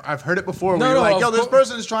 And I've heard it before where No, you're no, like, of yo, this course-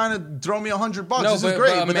 person is trying to throw me $100. No, this but- is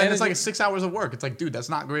great. but a But then it's manager- like 6 hours of work. It's like, dude, that's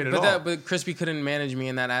not great at all. but Crispy couldn't manage me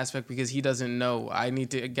in that aspect because he doesn't know. I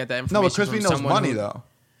need to get that No, information. but Crispy from knows someone money who- though.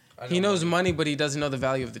 He knows money, but he doesn't know the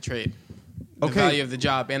value of the trade. The Okay. value of the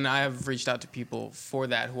job. And I have reached out to people for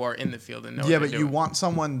that who are in the field and know Yeah, what but they're you doing. want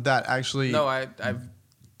someone that actually. No, I've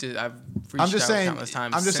reached I'm just out saying. countless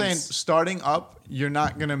times. I'm just saying. since- Starting up, you're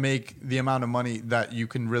not gonna make the amount of money that you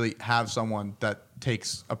can really have someone that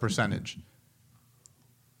takes a percentage.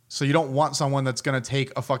 So you don't want someone that's gonna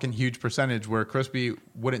take a fucking huge percentage. Where Crispy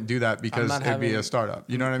wouldn't do that because not it'd be having- a startup.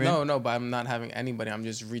 You know what I mean? No, but I'm not having anybody. I'm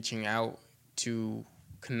just reaching out to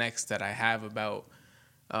connects that I have about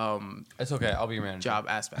It's okay. I'll be your manager. job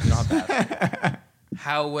aspects. You don't have to ask.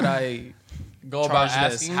 How would I Go about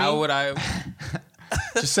charge this? asking How me? would I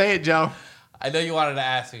Just say it, Joe. I know you wanted to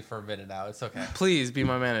ask me for a minute now. It's okay. please be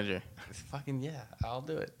my manager? Fucking yeah, I'll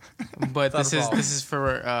do it. But It's not a problem. this is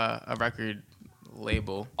for a record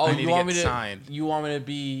label. Oh, I need you to want get me to? signed. You want me to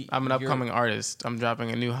be? I'm an your- upcoming artist. I'm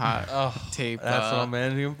dropping a new hot Oh, tape that's what I'm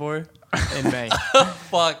managing him for. in May.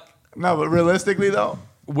 Fuck. No, but realistically though,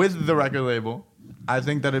 with the record label, I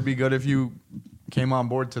think that it'd be good if you came on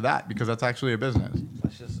board to that because that's actually a business.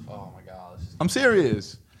 Let's just. Oh my god. Let's just, I'm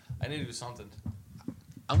serious. I need to do something.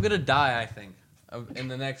 I'm gonna die. I think in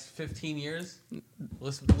the next 15 years.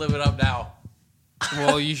 Let's live it up now.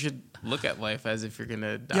 Well, you should look at life as if you're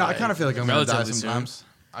gonna die. Yeah, I kind of feel like I'm gonna die relatively soon. sometimes.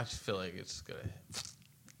 I just feel like it's gonna.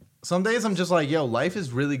 Some days I'm just like, yo, life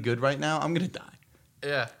is really good right now. I'm gonna die.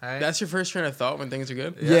 Yeah. Right? That's your first train of thought when things are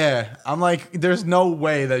good. Yeah. I'm like, there's no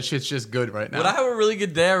way that shit's just good right now. When I have a really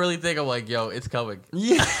good day, I really think I'm like, yo, it's coming.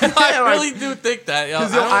 yeah, I like- really do think that. Yo,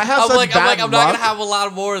 'Cause, yo, I have I'm such like, bad I'm not luck. gonna have a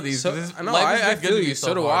lot more of these. So, This- I know. life has I been good feel to you. me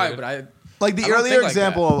So do far, I. dude. But I Like the I don't earlier think like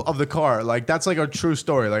example of the car, like that's like a true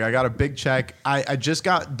story. Like I got a big check. I just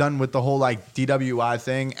got done with the whole like DWI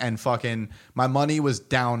thing and fucking my money was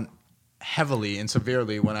down heavily and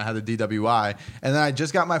severely when I had the DWI. And then I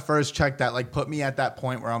just got my first check that like put me at that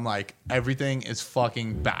point where I'm like, everything is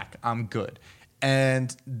fucking back. I'm good.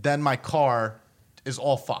 And then my car is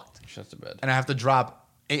all fucked. Shut to bed. And I have to drop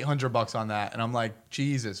 $800 on that, and I'm like,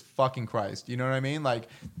 Jesus fucking Christ, you know what I mean? Like,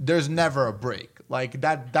 there's never a break. Like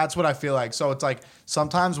that's what I feel like. So it's like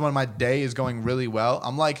sometimes when my day is going really well,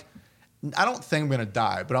 I'm like, I don't think I'm gonna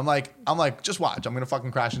die, but I'm like, just watch, I'm gonna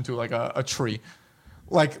fucking crash into like a tree.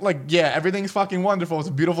 Like yeah, everything's fucking wonderful. It's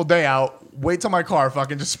a beautiful day out. Wait till my car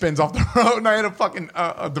fucking just spins off the road and I hit a fucking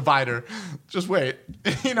a divider. Just wait,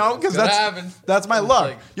 you know, because Gonna happen. that's my It's luck.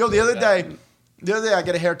 like- Yo, the other day I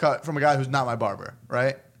get a haircut from a guy who's not my barber,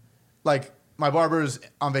 right? Like my barber's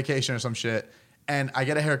on vacation or some shit, and I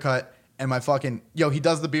get a haircut, and my fucking he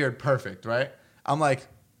does the beard perfect, right? I'm like,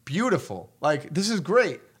 beautiful, like this is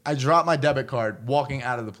great. I drop my debit card walking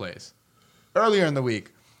out of the place. Earlier in the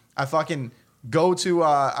week, I fucking go to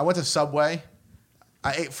I went to Subway.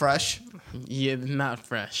 I ate fresh. yeah, not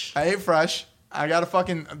fresh. I got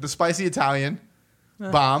the spicy Italian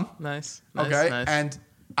bomb. Nice. Okay, Nice. and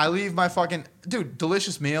I leave my fucking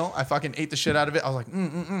delicious meal. I fucking ate the shit out of it. I was like,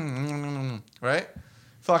 right?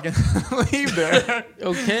 Fucking leave there.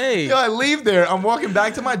 Okay. Yo, I leave there. I'm walking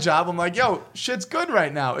back to my job. I'm like, yo, shit's good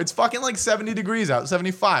right now. It's fucking like 70 degrees out,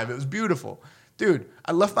 75. It was beautiful. Dude,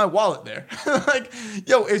 I left my wallet there. Like,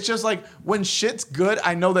 yo, it's just like when shit's good,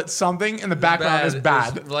 I know that something in the background is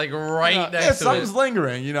bad. It's like right Yeah, next to something's it.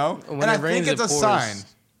 lingering, you know? When and I it rains, think it's it a pours. sign.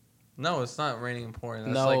 No, it's not raining and pouring.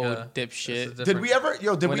 That's No, like a dipshit. it's a Did we different-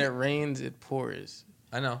 ever, When it rains, it pours.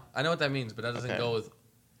 I know what that means, but that doesn't Okay. go with.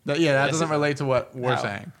 that Yes, doesn't it- relate to what we're How?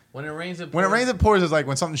 saying. When it rains, it pours. When it rains, it pours is like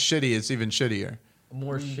when something's shitty, it's even shittier.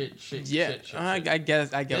 more shit. Yeah, shit. I guess.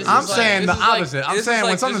 This what is you're I'm like- saying this the is like- opposite. I'm this is saying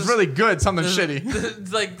when like- something's this is- really good, something's There's- shitty.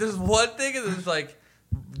 It's like there's one thing and there's like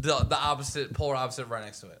the opposite, polar opposite right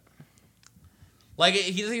next to it. Like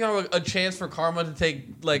he doesn't even have a chance for karma to take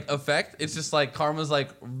like effect. It's just like karma's like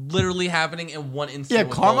literally happening in one instant. Yeah,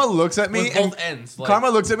 with karma both- looks at me with and both ends. Like, karma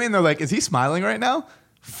looks at me and they're like, "Is he smiling right now?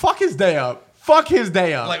 Fuck his day up. Fuck his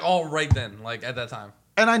day up." like all right then, like at that time.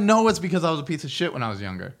 and I know it's because I was a piece of shit when I was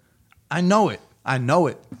younger. I know it. I know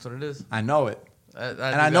it. That's what it is. I know it. That's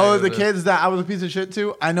And I know that the kids that I was a piece of shit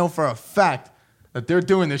to, I know for a fact that they're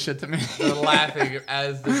doing this shit to me. they're laughing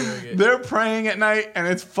as they're doing it. They're praying at night and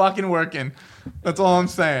it's fucking working. That's all I'm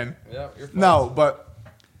saying. Yeah, you're fine. No, but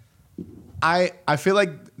I feel like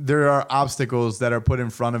there are obstacles that are put in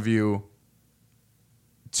front of you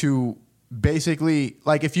to basically,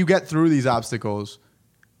 like, if you get through these obstacles,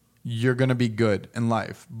 you're going to be good in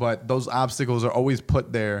life. But those obstacles are always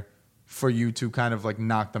put there for you to kind of like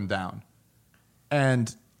knock them down.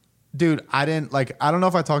 And dude, I don't know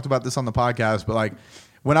if I talked about this on the podcast, but like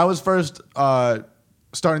when I was first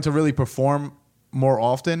starting to really perform more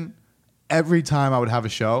often, every time I would have a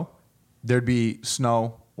show, there'd be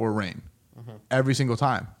snow or rain. Every single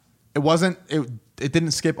time. It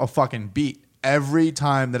didn't skip a fucking beat every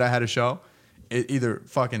time that I had a show, it either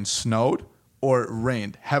fucking snowed or it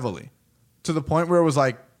rained heavily, to the point where it was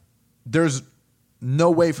like, there's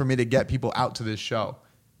no way for me to get people out to this show,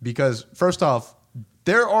 because first off,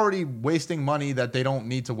 they're already wasting money that they don't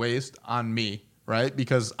need to waste on me, right?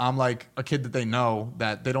 Because I'm like a kid that they know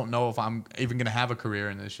that they don't know if I'm even gonna have a career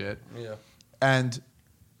in this shit. Yeah. And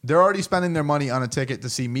they're already spending their money on a ticket to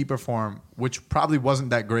see me perform, which probably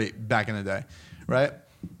wasn't that great back in the day, right?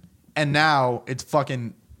 And now it's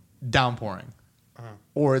fucking downpouring.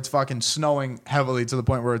 Or it's fucking snowing heavily to the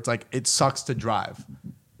point where it's like, it sucks to drive.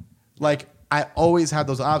 Like, I always had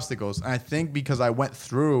those obstacles. And I think because I went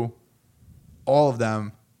through all of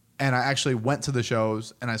them and I actually went to the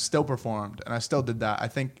shows and I still performed and I still did that, I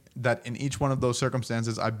think that in each one of those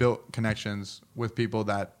circumstances, I built connections with people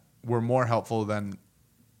that were more helpful than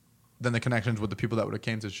the connections with the people that would have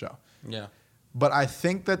came to the show. Yeah. But I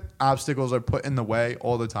think that obstacles are put in the way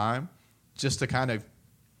all the time just to kind of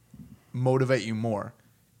motivate you more.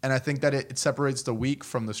 And I think that it separates the weak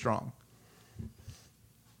from the strong.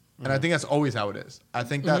 And I think that's always how it is. I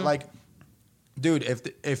think that, like, dude,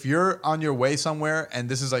 if you're on your way somewhere and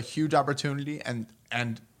this is a huge opportunity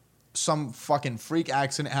and some fucking freak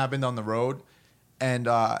accident happened on the road and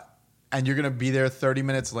you're going to be there 30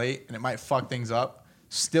 minutes late and it might fuck things up,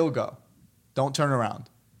 still go. Don't turn around.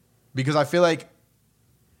 Because I feel like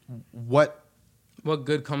what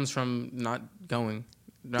good comes from not going?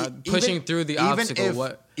 Not pushing through the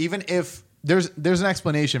obstacle. Even if there's an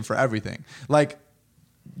explanation for everything. Like,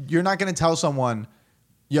 you're not going to tell someone,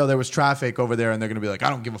 yo, there was traffic over there, and they're going to be like,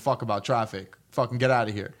 I don't give a fuck about traffic. Fucking get out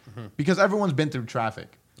of here. Because everyone's been through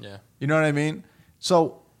traffic. Yeah. You know what I mean?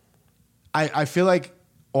 So I feel like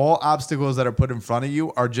all obstacles that are put in front of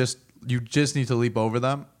you you just need to leap over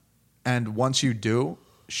them. And once you do,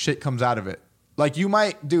 shit comes out of it. Like, you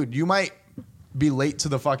might be late to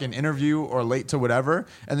the fucking interview or late to whatever,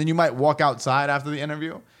 and then you might walk outside after the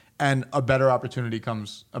interview and a better opportunity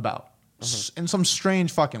comes about in some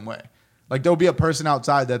strange fucking way. Like, there'll be a person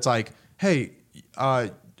outside that's like, hey,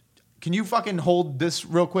 can you fucking hold this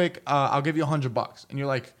real quick? I'll give you $100. And you're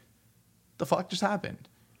like, the fuck just happened?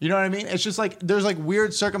 You know what I mean? It's just like, there's like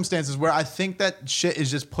weird circumstances where I think that shit is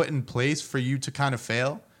just put in place for you to kind of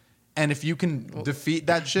fail. And if you can defeat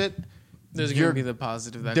that shit, There's going to be the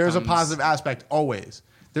positive that there's comes. a positive aspect always.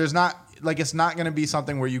 There's not, like, it's not going to be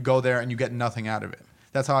something where you go there and you get nothing out of it.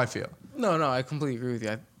 That's how I feel. No, I completely agree with you.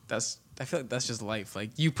 I feel like that's just life.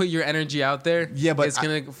 Like, you put your energy out there, Yeah, but it's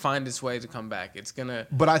going to find its way to come back. It's going to...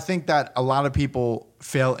 But I think that a lot of people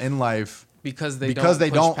fail in life Because they're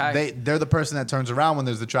the person that turns around when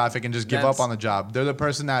there's the traffic and just give up on the job. They're the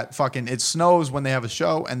person that fucking, it snows when they have a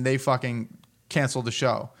show and they fucking cancel the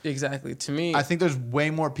show. Exactly. To me, I think there's way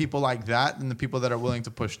more people like that than the people that are willing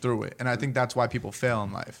to push through it. And I think that's why people fail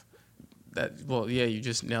in life. you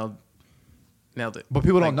just nailed it. But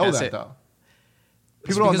people don't know that's that it. though.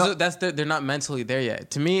 People don't know. They're not mentally there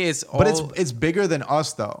yet. To me, it's all... But it's bigger than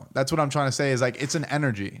us though. That's what I'm trying to say is like, it's an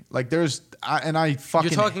energy. Like I hate the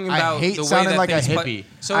way sounding that like a things hippie.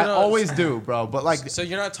 So I no, always do, bro. But like, So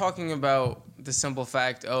you're not talking about the simple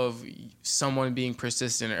fact of someone being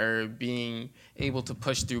persistent or being able to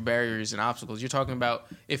push through barriers and obstacles. You're talking about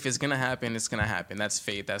if it's gonna happen, it's gonna happen. That's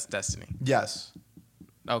fate. That's destiny. yes.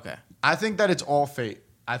 Okay. I think that it's all fate.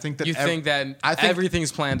 I think that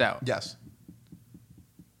everything's planned out. Yes.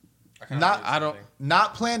 I don't.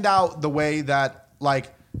 Not planned out the way that,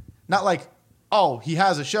 like, not like, oh, he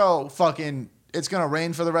has a show, fucking, it's gonna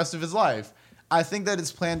rain for the rest of his life. I think that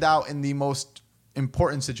it's planned out in the most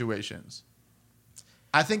important situations.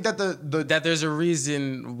 I think that that there's a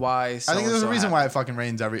reason why. I think there's a reason why it fucking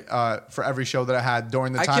rains for every show that I had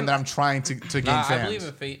during the time that I'm trying to gain fans. I believe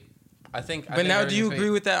in fate. But now, do you agree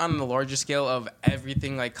with that on the larger scale of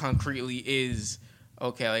everything, like, concretely is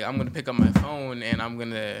okay? Like, I'm gonna pick up my phone and I'm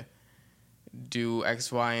gonna do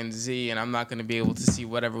X, Y, and Z, and I'm not gonna be able to see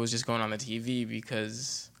whatever was just going on the TV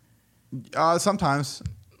because Sometimes,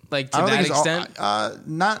 like, to that extent,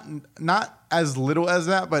 not as little as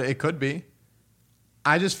that, but it could be.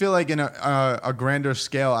 I just feel like in a grander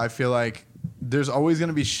scale, I feel like there's always going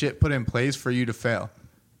to be shit put in place for you to fail.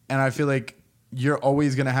 And I feel like you're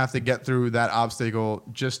always going to have to get through that obstacle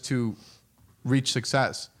just to reach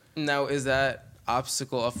success. Now, is that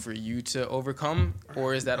obstacle up for you to overcome,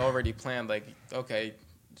 or is that already planned? Like, okay,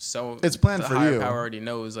 so it's planned for you. The higher power already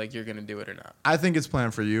knows, like, you're going to do it or not. I think it's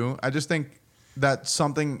planned for you. I just think that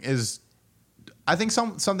something is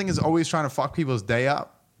always trying to fuck people's day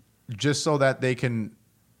up just so that they can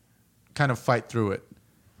kind of fight through it.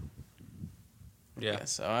 Yeah.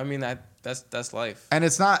 So I mean that's life. And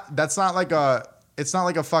it's not like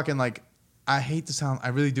a fucking like I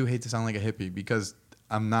really do hate to sound like a hippie because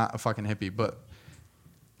I'm not a fucking hippie, but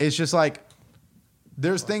it's just like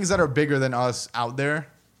there's things that are bigger than us out there.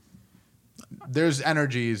 There's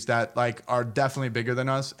energies that like are definitely bigger than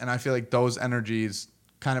us, and I feel like those energies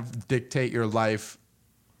kind of dictate your life,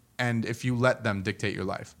 and if you let them dictate your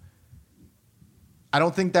life. I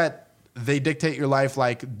don't think that they dictate your life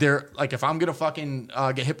like they're like if I'm gonna fucking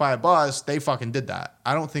get hit by a bus, they fucking did that.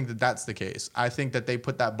 I don't think that that's the case. I think that they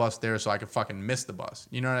put that bus there so I could fucking miss the bus.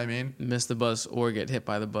 You know what I mean? Miss the bus or get hit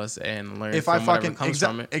by the bus and learn If from I whatever fucking comes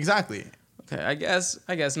from it. exactly. Okay, I guess.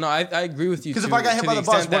 No, I agree with you. Because if to- I got hit to by the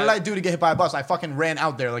bus, extent what did that- I do to get hit by a bus? I fucking ran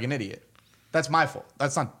out there like an idiot. That's my fault.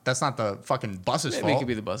 That's not the fucking bus's Maybe fault. it could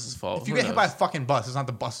be the bus's fault. If you Who get hit by a knows? fucking bus, it's not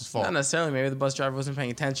the bus's fault. Not necessarily. Maybe the bus driver wasn't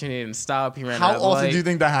paying attention. He didn't stop. He ran How out of often light. do you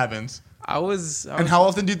think that happens? I was And how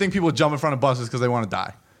often do you think people jump in front of buses because they want to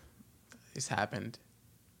die? This happened.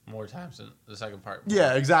 More times than the second part.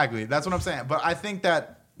 Yeah, exactly. That's what I'm saying. But I think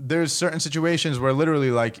that there's certain situations where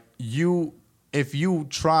literally like if you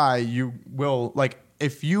try, you will like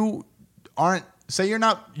if you aren't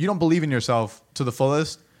you don't believe in yourself to the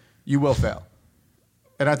fullest, you will fail.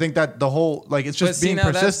 And I think that the whole like it's But just see, being now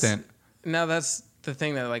that's- persistent. Now that's the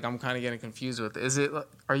thing that like I'm kind of getting confused with. Is it?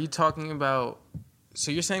 Are you talking about?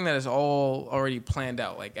 So you're saying that it's all already planned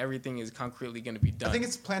out, like everything is concretely going to be done. I think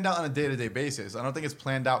it's planned out on a day-to-day basis. I don't think it's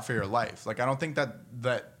planned out for your life. Like I don't think that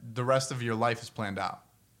the rest of your life is planned out.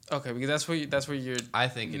 Okay, because that's where you're. I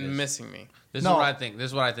think it is. missing me. This No. is what I think. This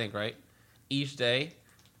is what I think. Right. Each day,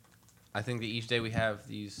 I think that each day we have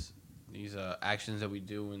these actions that we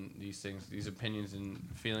do and these things, these opinions and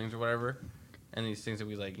feelings or whatever, and these things that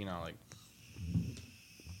we like,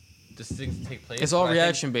 these things take place. It's all but I think-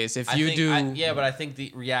 reaction based. If I you think- do, yeah, but I think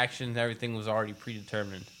the reaction and everything was already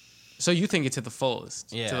predetermined. so you think it to the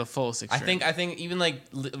fullest, Yeah, to the fullest extreme. I think even like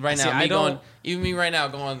right See, now, I don't- even me right now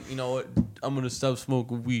going, you know what, I'm gonna stop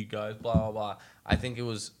smoking weed, guys. Blah blah blah. I think it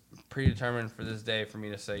was predetermined for this day for me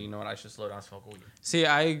to say, you know what, I should slow down smoking weed. See,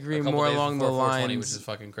 I agree A couple more days along the before 420, which lines is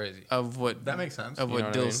fucking crazy. of what That makes sense. of You what know what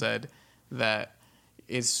I Dill mean? said, that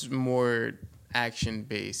it's more action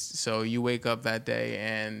based. So you wake up that day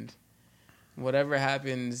and whatever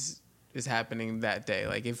happens is happening that day.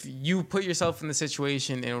 Like if you put yourself in the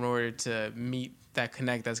situation in order to meet that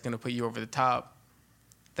connect that's going to put you over the top,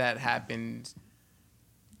 that happened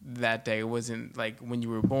that day. It wasn't like when you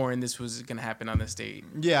were born, this was going to happen on this date.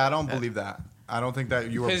 Yeah, I don't believe that. I don't think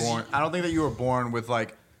that you were 'Cause born. I don't think that you were born with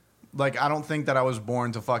like I don't think that I was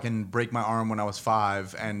born to fucking break my arm when I was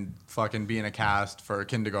 5 and fucking be in a cast for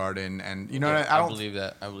kindergarten and you know what I don't believe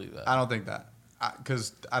that. I believe that. I don't think that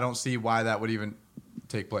because I don't see why that would even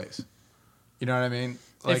take place. You know what I mean?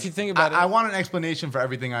 If you think about I it- want an explanation for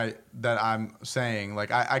everything that I'm saying. Like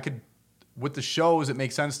I could with the shows, it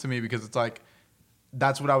makes sense to me because it's like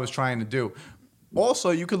that's what I was trying to do.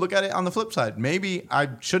 Also, you could look at it on the flip side. Maybe I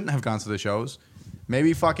shouldn't have gone to the shows.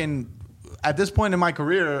 Maybe fucking at this point in my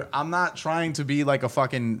career, I'm not trying to be like a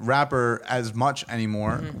fucking rapper as much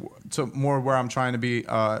anymore. To more where I'm trying to be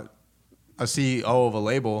a CEO of a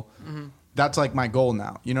label. That's like my goal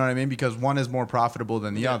now. You know what I mean? Because one is more profitable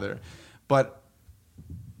than the other. But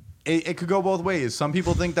it could go both ways. Some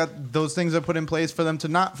people think that those things are put in place for them to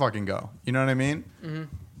not fucking go. You know what I mean?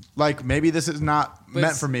 Like maybe this is not But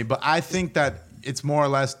meant for me, but I think that it's more or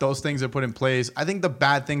less those things are put in place. I think the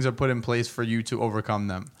bad things are put in place for you to overcome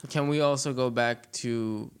them. Can we also go back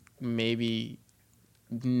to maybe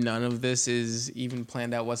none of this is even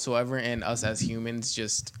planned out whatsoever, and us as humans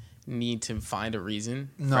just need to find a reason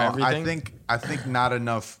No, for everything? I think not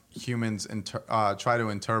enough humans try to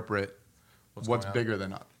interpret what's going on. bigger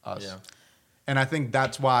than us. Yeah. And I think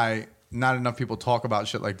that's why not enough people talk about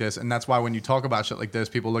shit like this. And that's why when you talk about shit like this,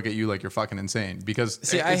 people look at you like you're fucking insane. Because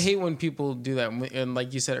See, I it's- hate when people do that. And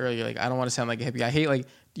like you said earlier, like I don't want to sound like a hippie. I hate like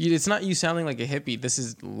it's not you sounding like a hippie. This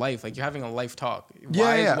is life. Like you're having a life talk.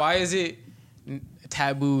 Yeah. Why is it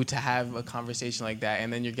taboo to have a conversation like that?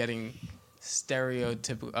 And then you're getting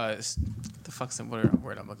stereotypical. The fuck's the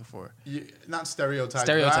word I'm looking for? not stereotype.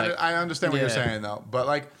 Stereotype. I understand what you're Yeah. saying though, but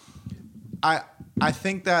like, I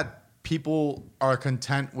think that people are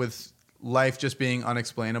content with life just being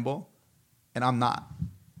unexplainable, and I'm not.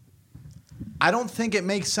 I don't think it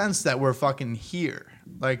makes sense that we're fucking here.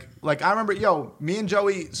 Like I remember, me and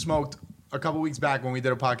Joey smoked a couple weeks back when we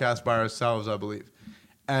did a podcast by ourselves, I believe,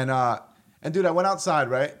 and dude, I went outside,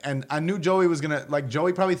 right? And I knew Joey was gonna, like,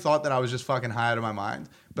 Joey probably thought that I was just fucking high out of my mind.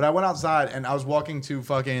 But I went outside and I was walking to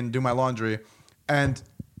fucking do my laundry and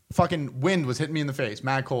fucking wind was hitting me in the face,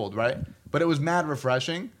 mad cold, right? But it was mad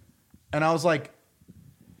refreshing. And I was like,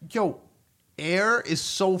 yo, air is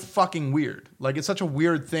so fucking weird. Like, it's such a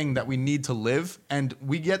weird thing that we need to live. And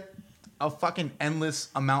we get a fucking endless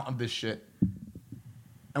amount of this shit.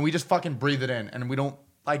 And we just fucking breathe it in. And we don't,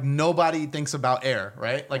 like, nobody thinks about air,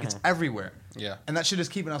 right? Like, it's everywhere. Yeah. And that shit is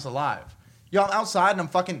keeping us alive. Yo, I'm outside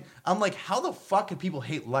and I'm like, how the fuck can people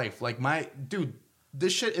hate life? Like, dude,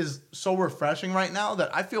 this shit is so refreshing right now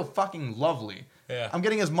that I feel fucking lovely. Yeah. I'm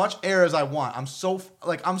getting as much air as I want. I'm so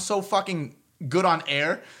fucking good on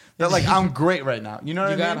air that, like, I'm great right now. You know what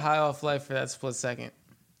You I mean? got high off life for that split second.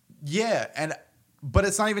 Yeah, but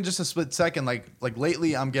it's not even just a split second. Like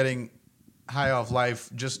lately, I'm getting high off life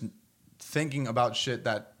just thinking about shit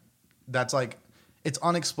that's like, it's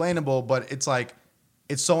unexplainable, but it's like,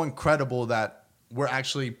 it's so incredible that we're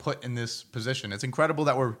actually put in this position. It's incredible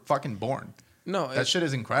that we're fucking born. No, That shit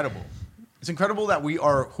is incredible. It's incredible that we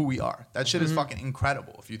are who we are. That shit is fucking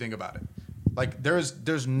incredible if you think about it. Like,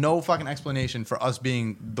 there's no fucking explanation for us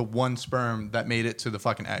being the one sperm that made it to the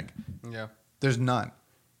fucking egg. Yeah. There's none.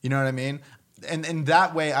 You know what I mean? And in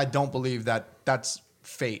that way, I don't believe that that's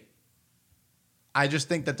fate. I just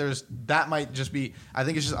think that that might just be, I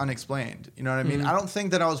think it's just unexplained. You know what I mean? I don't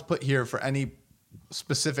think that I was put here for any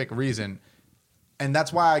specific reason. And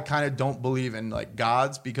that's why I kind of don't believe in, like,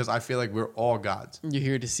 gods, because I feel like we're all gods. You're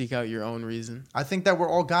here to seek out your own reason. I think that we're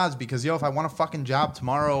all gods because, yo, if I want a fucking job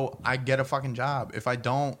tomorrow, I get a fucking job. If I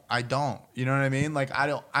don't, I don't. You know what I mean? Like, I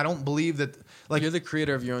don't believe that, like, You're the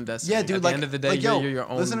creator of your own destiny. yeah, dude. At like, the end of the day, like, yo, you're your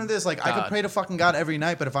own. listen to this. Like, I could God. pray to fucking God every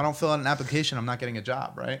night, but if I don't fill out an application, I'm not getting a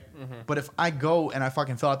job, right? But if I go and I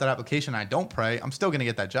fucking fill out that application, and I don't pray, I'm still gonna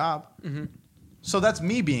get that job. So that's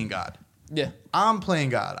me being God. Yeah, I'm playing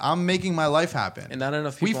God. I'm making my life happen. and not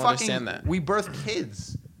enough people understand that. We birth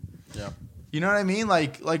kids. Yeah. You know what I mean?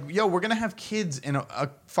 Like, yo, we're gonna have kids in a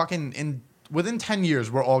fucking within 10 years.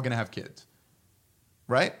 We're all gonna have kids,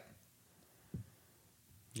 right?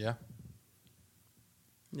 Yeah.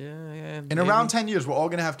 Yeah. In around 10 years, we're all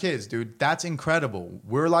going to have kids, dude. That's incredible.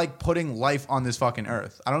 We're like putting life on this fucking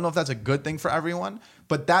earth. I don't know if that's a good thing for everyone,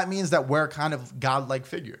 but that means that we're kind of godlike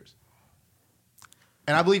figures.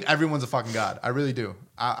 And I believe everyone's a fucking god. I really do.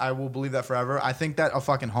 I will believe that forever. I think that a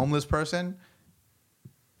fucking homeless person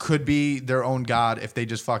could be their own god if they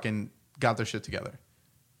just fucking got their shit together.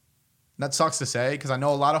 That sucks to say because I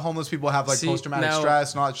know a lot of homeless people have like See, post-traumatic now-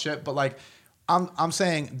 stress and all that shit, but like I'm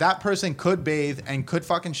saying that person could bathe and could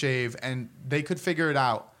fucking shave and they could figure it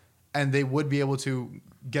out and they would be able to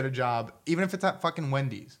get a job, even if it's at fucking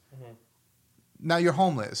Wendy's. Now you're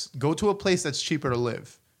homeless. Go to a place that's cheaper to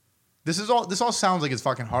live. This all sounds like it's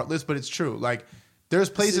fucking heartless, but it's true. Like, there's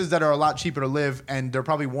places that are a lot cheaper to live and they're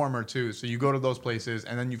probably warmer too. So you go to those places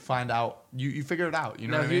and then you find out, you figure it out. You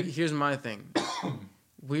know now, what I mean? here's my thing.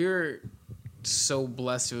 We're so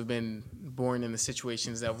blessed to have been born in the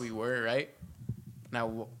situations that we were, right?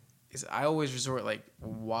 Now, I always resort like,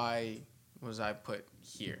 why was I put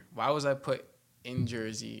here? Why was I put in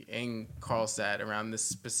Jersey, in Karlstad, around this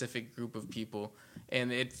specific group of people?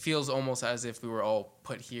 And it feels almost as if we were all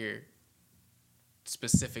put here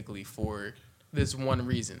specifically for this one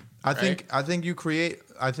reason. I right? think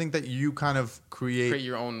that you kind of create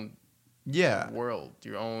your own yeah. world,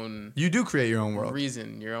 your own You do create your own world.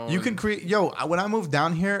 reason, your own. You can create. Yo, when I moved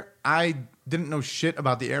down here, I didn't know shit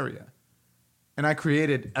about the area, and I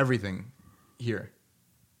created everything here.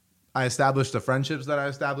 I established the friendships that I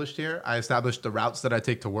established here. I established the routes that I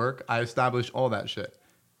take to work. I established all that shit.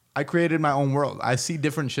 I created my own world. I see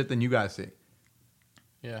different shit than you guys see,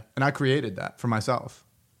 Yeah. and I created that for myself.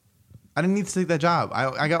 I didn't need to take that job.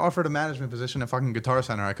 I got offered a management position at fucking Guitar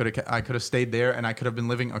Center. I could have stayed there, and I could have been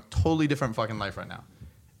living a totally different fucking life right now.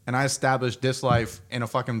 And I established this life in a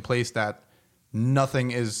fucking place that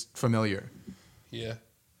nothing is familiar. Yeah.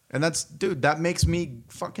 And that makes me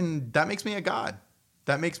a god.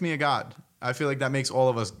 That makes me a god. I feel like that makes all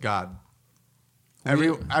of us god.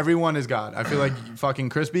 Everyone is god. I feel like fucking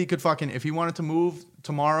Crispy could fucking, if he wanted to move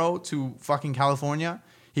tomorrow to fucking California,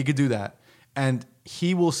 he could do that. And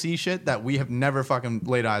he will see shit that we have never fucking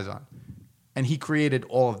laid eyes on. And he created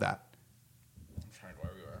all of that.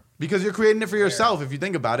 Because you're creating it for yourself, if you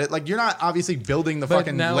think about it. Like, you're not obviously building the But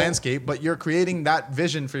fucking now- landscape, but you're creating that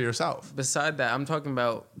vision for yourself. Beside that, I'm talking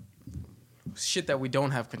about shit that we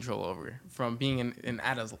don't have control over. From being an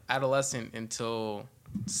adolescent until,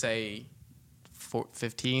 say,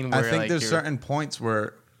 15. Where I think like there's you're- certain points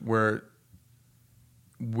where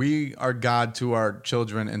we are God to our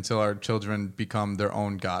children until our children become their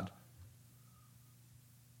own God.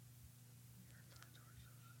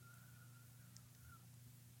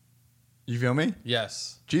 You feel me?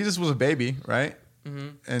 Yes. Jesus was a baby, right?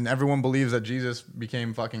 And everyone believes that Jesus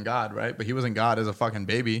became fucking God, right? But he wasn't God as a fucking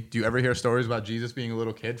baby. Do you ever hear stories about Jesus being a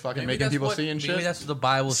little kid fucking making people see and shit? Maybe that's what the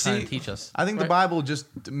Bible's trying to teach us. I think the Bible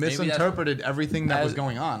just misinterpreted everything that was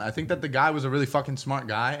going on. I think that the guy was a really fucking smart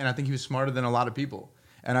guy, and I think he was smarter than a lot of people.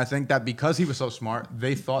 And I think that because he was so smart,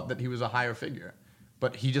 they thought that he was a higher figure.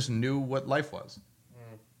 But he just knew what life was.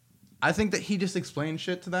 I think that he just explained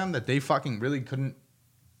shit to them that they fucking really couldn't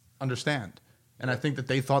understand. And I think that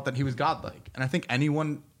they thought that he was godlike. And I think any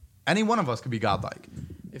one of us could be godlike.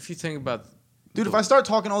 If you think about... Dude, if I start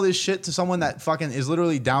talking all this shit to someone that fucking is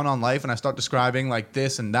literally down on life and I start describing like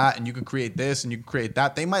this and that and you can create this and you can create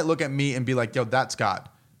that, they might look at me and be like, yo, that's God.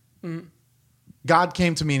 Mm-hmm. God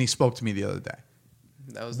came to me and he spoke to me the other day.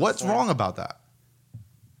 That was What's wrong about that?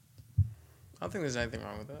 I don't think there's anything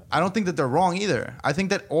wrong with that. I don't think that they're wrong either. I think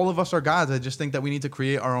that all of us are gods. I just think that we need to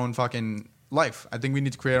create our own fucking life. I think we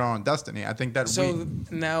need to create our own destiny. I think that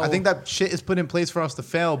I think that shit is put in place for us to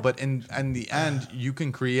fail, but in the end, you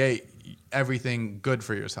can create everything good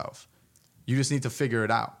for yourself. You just need to figure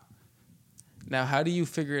it out. Now, how do you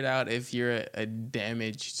figure it out if you're a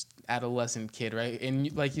damaged adolescent kid, right?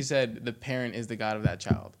 And like you said, the parent is the god of that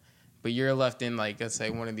child. But you're left in, like, let's say,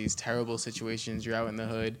 one of these terrible situations. You're out in the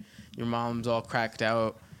hood. Your mom's all cracked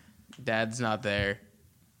out. Dad's not there.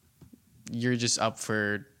 You're just up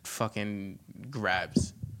for fucking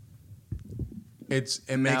grabs. Those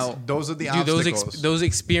are the obstacles. Those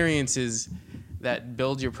experiences that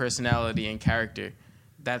build your personality and character,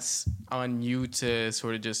 that's on you to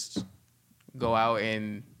sort of just go out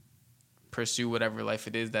and pursue whatever life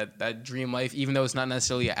it is, that dream life, even though it's not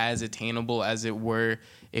necessarily as attainable as it were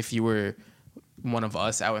if you were one of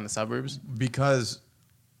us out in the suburbs. Because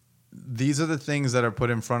these are the things that are put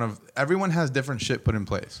in front of... Everyone has different shit put in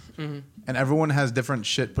place. Mm-hmm. And everyone has different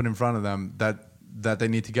shit put in front of them that they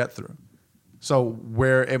need to get through. So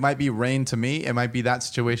where it might be rain to me, it might be that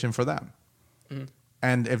situation for them. Mm-hmm.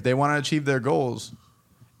 And if they want to achieve their goals...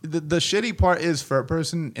 The shitty part is for a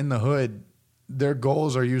person in the hood, their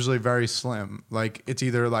goals are usually very slim. Like, it's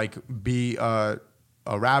either like be a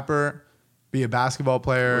rapper, be a basketball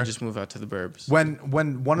player, or just move out to the burbs. When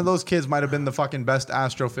one of those kids might have been the fucking best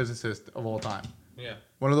astrophysicist of all time. Yeah.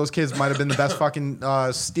 One of those kids might have been the best fucking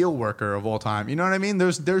steel worker of all time. You know what I mean?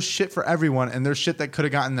 There's shit for everyone, and there's shit that could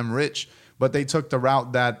have gotten them rich, but they took the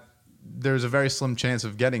route that there's a very slim chance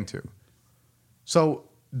of getting to. So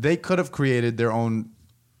they could have created their own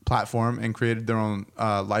platform and created their own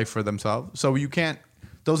life for themselves. So you can't...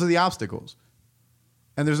 Those are the obstacles.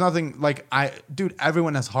 And there's nothing like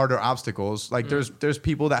everyone has harder obstacles. Like there's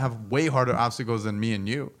people that have way harder obstacles than me and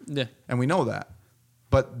you. Yeah. And we know that.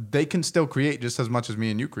 But they can still create just as much as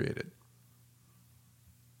me and you created.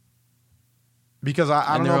 Because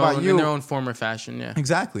I don't know about you. In their own form or fashion, yeah.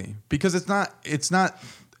 Exactly. Because it's not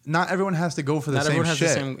everyone has to go for the same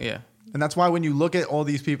shit. Yeah. And that's why when you look at all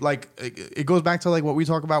these people, like it goes back to like what we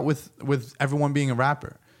talk about with everyone being a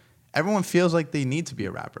rapper. Everyone feels like they need to be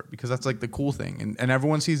a rapper because that's like the cool thing. And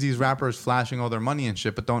everyone sees these rappers flashing all their money and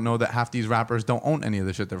shit, but don't know that half these rappers don't own any of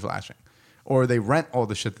the shit they're flashing. Or they rent all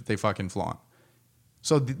the shit that they fucking flaunt.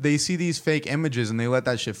 So they see these fake images and they let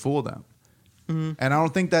that shit fool them. Mm-hmm. And I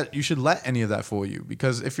don't think that you should let any of that fool you.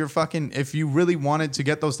 Because if you really wanted to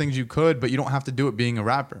get those things, you could, but you don't have to do it being a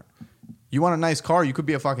rapper. You want a nice car, you could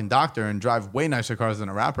be a fucking doctor and drive way nicer cars than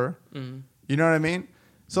a rapper. Mm-hmm. You know what I mean?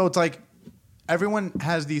 So it's like everyone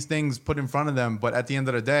has these things put in front of them, but at the end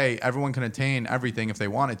of the day, everyone can attain everything if they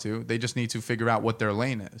wanted to. They just need to figure out what their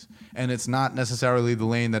lane is. And it's not necessarily the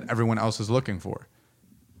lane that everyone else is looking for.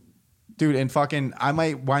 Dude, and fucking, I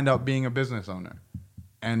might wind up being a business owner.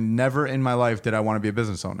 And never in my life did I want to be a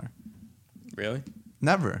business owner. Really?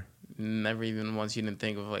 Never. Never even once you didn't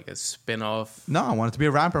think of like a spin-off? No, I wanted to be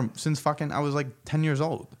a rapper since fucking I was like 10 years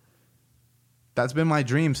old. That's been my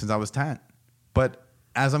dream since I was 10. But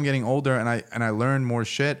as I'm getting older and I learn more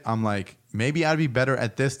shit, I'm like, maybe I'd be better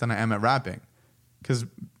at this than I am at rapping. Because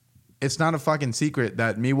it's not a fucking secret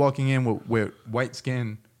that me walking in with white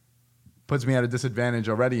skin puts me at a disadvantage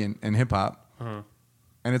already in hip-hop. Uh-huh.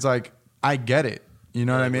 And it's like, I get it. You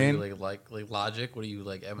know what I mean? Like Logic? What are you,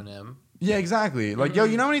 like Eminem? Yeah, exactly. Like, yo,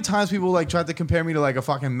 you know how many times people like try to compare me to like a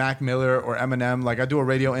fucking Mac Miller or Eminem? Like, I do a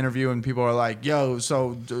radio interview and people are like, yo,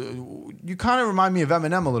 so you kind of remind me of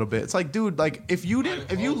Eminem a little bit. It's like, dude, like if you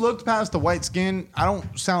looked past the white skin, I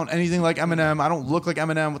don't sound anything like Eminem. I don't look like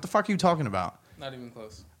Eminem. What the fuck are you talking about? Not even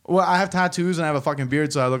close. Well, I have tattoos and I have a fucking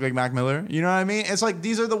beard, so I look like Mac Miller. You know what I mean? It's like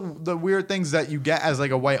these are the weird things that you get as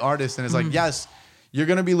like a white artist, and it's like, yes, you're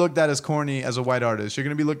going to be looked at as corny as a white artist. You're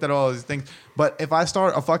going to be looked at all these things. But if I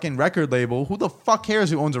start a fucking record label, who the fuck cares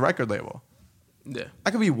who owns a record label? Yeah.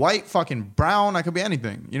 I could be white, fucking brown. I could be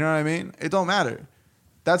anything. You know what I mean? It don't matter.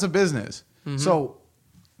 That's a business. So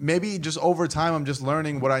maybe just over time, I'm just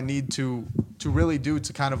learning what I need to really do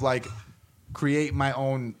to kind of like create my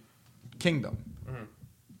own kingdom.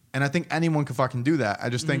 And I think anyone can fucking do that. I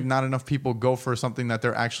just think not enough people go for something that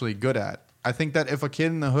they're actually good at. I think that if a kid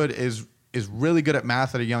in the hood is really good at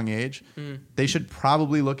math at a young age, they should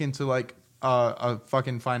probably look into like a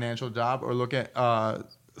fucking financial job or look at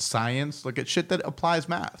science, look at shit that applies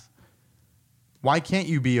math. Why can't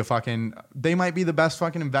you be they might be the best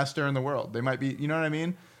fucking investor in the world. They might be, you know what I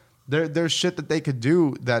mean? There's shit that they could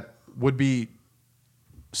do that would be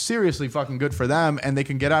seriously fucking good for them, and they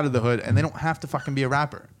can get out of the hood, and they don't have to fucking be a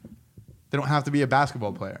rapper. They don't have to be a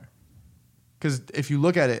basketball player. Because if you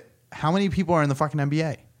look at it, how many people are in the fucking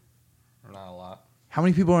NBA? Not a lot. How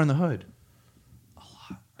many people are in the hood? A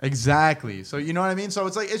lot. Exactly. So you know what I mean? So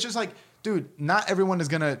it's just like, dude, not everyone is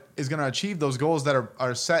gonna achieve those goals that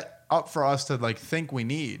are set up for us to like think we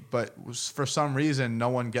need, but for some reason no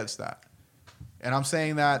one gets that. And I'm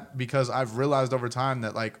saying that because I've realized over time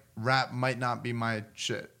that like rap might not be my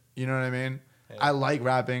shit. You know what I mean? Hey. I like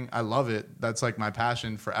rapping. I love it. That's like my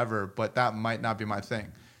passion forever, but that might not be my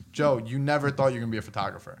thing. Joe, you never thought you were going to be a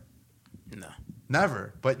photographer. No.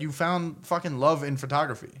 Never. But you found fucking love in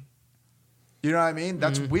photography. You know what I mean?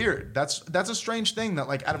 That's weird. That's a strange thing that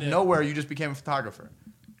like out of nowhere you just became a photographer.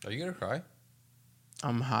 Are you going to cry?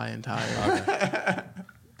 I'm high and tired.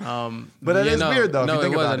 But it is weird though. No, if you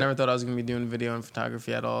think it was. about I never thought I was gonna be doing video and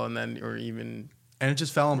photography at all, and then or even and it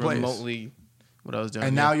just fell in place remotely what I was doing.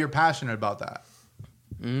 And now you're passionate about that.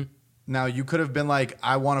 Now you could have been like,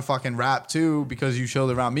 I want to fucking rap too because you showed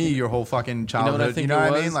around me your whole fucking childhood. You know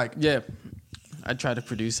what I mean? Like, yeah, I tried to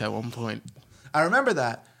produce at one point. I remember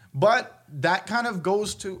that, but that kind of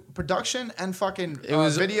goes to production and fucking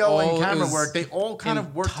video and camera work. They all kind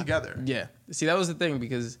of work together. Yeah. See, that was the thing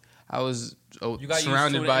because I was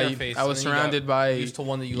surrounded by used to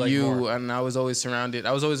one that you like you, more. and I was always surrounded.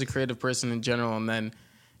 I was always a creative person in general, and then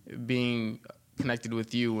being connected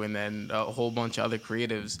with you, and then a whole bunch of other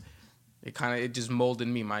creatives, it just molded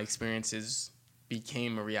me. My experiences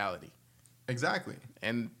became a reality. Exactly.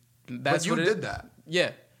 And that's but you did that.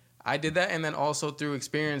 Yeah, I did that, and then also through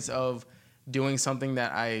experience of doing something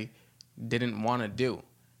that I didn't want to do.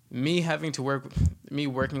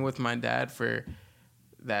 Working with my dad for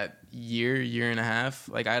that year and a half,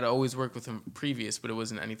 like I'd always worked with him previous, but it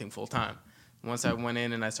wasn't anything full time. Once I went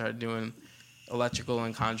in and I started doing electrical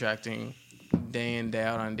and contracting day in, day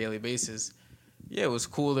out on a daily basis, yeah, it was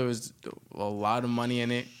cool. There was a lot of money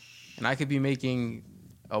in it, and I could be making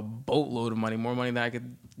a boatload of money, more money than I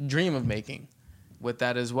could dream of making with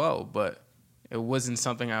that as well, but it wasn't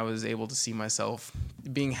something I was able to see myself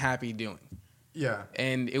being happy doing. Yeah.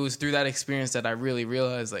 And it was through that experience that I really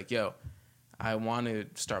realized, like, yo, I want to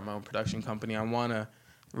start my own production company. I want to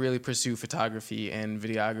really pursue photography and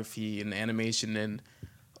videography and animation and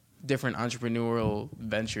different entrepreneurial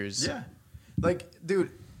ventures. Yeah. Like,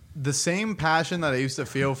 dude, the same passion that I used to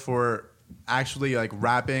feel for actually like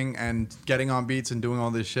rapping and getting on beats and doing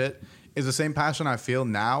all this shit is the same passion I feel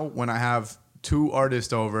now when I have two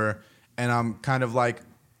artists over and I'm kind of like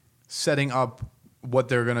setting up what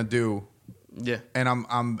they're going to do. Yeah. And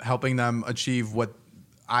I'm helping them achieve what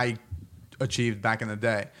I achieved back in the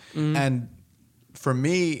day. And for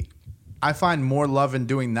me, I find more love in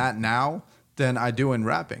doing that now than I do in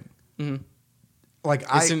rapping. Like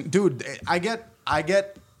I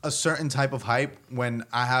get a certain type of hype when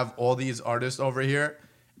I have all these artists over here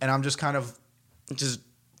and I'm just kind of just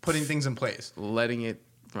putting things in place, letting it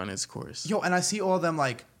run its course. Yo, and I see all of them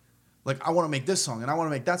like I want to make this song and I want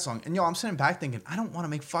to make that song. And yo, I'm sitting back thinking, I don't want to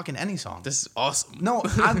make fucking any song. This is awesome. No,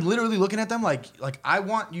 I'm literally looking at them like I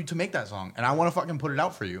want you to make that song and I want to fucking put it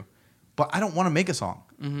out for you. But I don't want to make a song.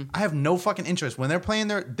 I have no fucking interest. When they're playing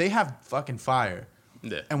they have fucking fire.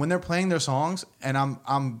 Yeah. And when they're playing their songs and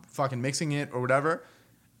I'm fucking mixing it or whatever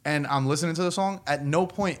and I'm listening to the song, at no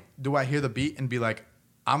point do I hear the beat and be like,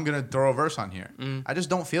 I'm going to throw a verse on here. I just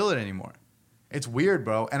don't feel it anymore. It's weird,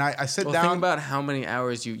 bro. And I sit down. Think about how many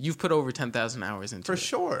hours you've put over 10,000 hours into for it.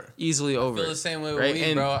 sure. Easily over. I feel the same way with right? weed,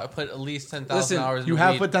 And bro. I put at least 10,000 hours into weed. You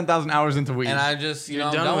have put 10,000 hours into weed. And I just,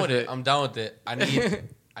 I'm done with it. I'm done with it. I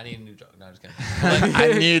need a new drug. No, I'm just kidding.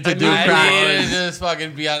 I need to do I crack. need to just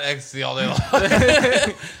fucking be on ecstasy all day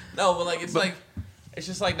long. No, but like, it's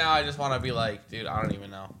just like now I just want to be like, dude, I don't even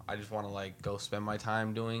know. I just want to like go spend my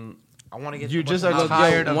time doing, I want to get You to just what's are hot.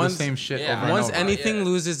 tired of the once- same shit yeah, over and Once over. anything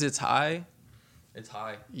loses its high, It's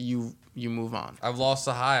high. you move on. I've lost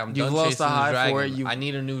the high. I'm You've done lost chasing the high dragon. for it. You- I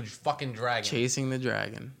need a new fucking dragon. Chasing the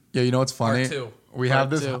dragon. Yeah, you know what's funny? Part two. We Part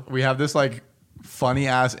have two. this like funny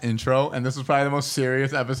ass intro, and this is probably the most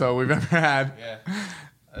serious episode we've ever had. Yeah,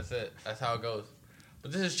 that's it. That's how it goes.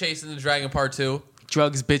 But this is Chasing the Dragon Part 2.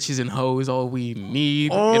 Drugs, bitches, and hoes, all we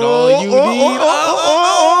need, and all you need.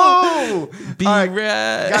 Be All right,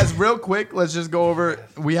 rad. guys, real quick, let's just go over.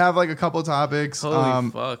 We have like a couple topics. Holy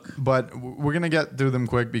fuck. But we're gonna get through them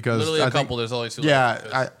quick because Literally I a think, couple. There's only two. Yeah,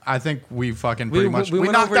 left. I think we fucking We, pretty much we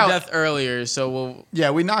went knocked over out. death earlier, so we'll.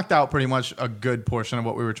 Yeah, we knocked out pretty much a good portion of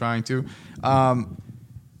what we were trying to.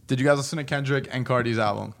 Did you guys listen to Kendrick and Cardi's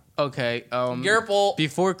album? Okay. Gerple.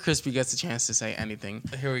 Before Crispy gets a chance to say anything,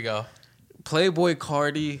 Here we go. Playboy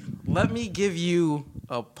Cardi, let me give you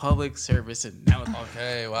a public service announcement.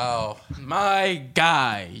 Okay, wow. My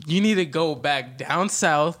guy, you need to go back down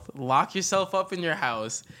south, lock yourself up in your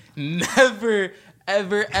house, never,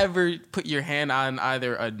 ever, ever put your hand on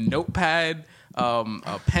either a notepad,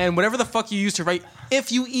 a pen, whatever the fuck you use to write, if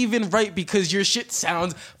you even write, because your shit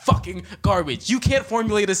sounds fucking garbage. You can't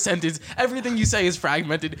formulate a sentence. Everything you say is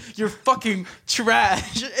fragmented. You're fucking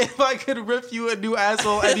trash. If I could rip you a new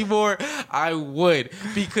asshole anymore, I would,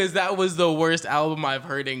 because that was the worst album I've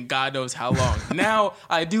heard in God knows how long. Now,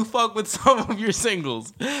 I do fuck with some of your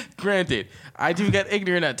singles. Granted, I do get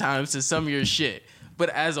ignorant at times to some of your shit, but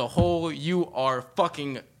as a whole, you are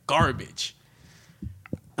fucking garbage.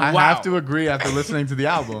 I Wow. have to agree after listening to the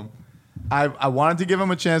album. I wanted to give him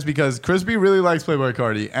a chance because Crispy really likes Playboy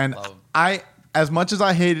Cardi, and Love. I, as much as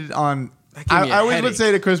I hated on, That gave me a I always would headache.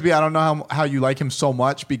 say to Crispy, I don't know how you like him so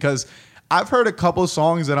much because I've heard a couple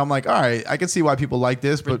songs that I'm like, all right, I can see why people like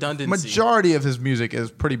this, but Redundancy. majority of his music is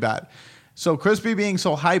pretty bad. So Crispy being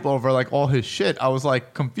so hype over like all his shit, I was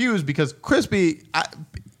like confused because Crispy,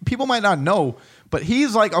 people might not know, but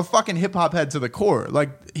he's like a fucking hip hop head to the core.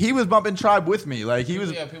 Like he was bumping Tribe with me. Like he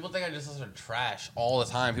was. Yeah, people think I just listen to trash all the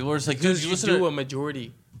time. People are just like, dude, Because you you listen do to a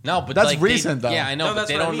majority. No, but That's like, recent, though. Yeah, I know, No, but that's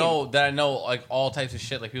they what I don't mean. know that I know like all types of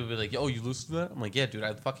shit. Like people be like, "Yo, you listen to that?" I'm like, "Yeah, dude,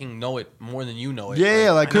 I fucking know it more than you know it."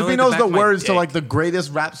 Yeah, like I know Crispy like the knows back the of my words to dick. like the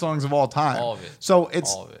greatest rap songs of all time. All of it. So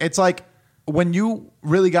All of it. it's like when you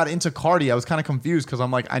really got into Cardi, I was kind of confused because I'm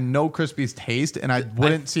like, I know Crispy's taste, and I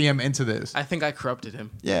wouldn't see him into this. I think I corrupted him.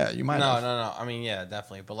 Yeah, you might. No, have. no. I mean, yeah,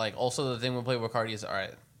 definitely. But like, also the thing with Playboy Cardi is all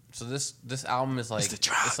right. So this album is like the it's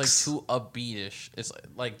like drugs. too upbeatish. It's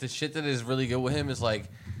like the shit that is really good with him is like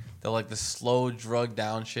the slow drug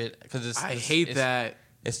down shit because I hate that.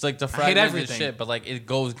 It's like the hate fragmented everything. shit, but like it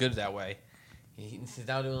goes good that way. He's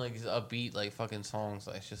now doing like these upbeat like fucking songs.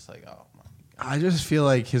 Like, it's just like oh my. I just feel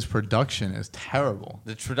like his production is terrible.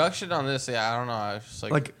 The production on this, yeah, I don't know. I was just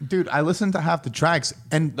like Dude, I listened to half the tracks,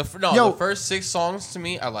 and the yo, first 6 songs to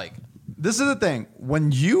me, I like. this is the thing.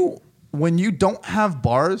 When you don't have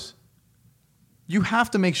bars, you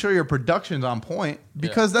have to make sure your production's on point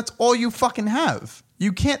because that's all you fucking have.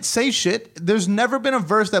 You can't say shit. There's never been a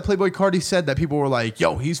verse that Playboy Cardi said that people were like,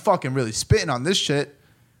 yo, he's fucking really spitting on this shit.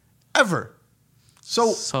 Ever.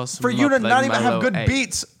 So Sauce for him you to up like not even have Milo, good ay.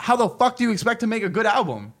 beats, how the fuck do you expect to make a good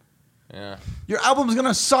album? Yeah. Your album's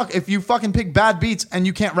gonna suck if you fucking pick bad beats and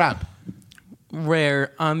you can't rap.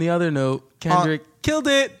 Rare. On the other note, Kendrick killed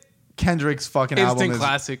it. Kendrick's fucking Instant album is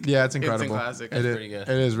classic. Yeah, it's Instant incredible. classic. It It's is pretty good.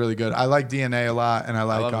 It is really good. I like DNA a lot, and I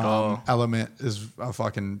like love it all. Element is a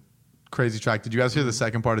fucking crazy track. Did you guys hear the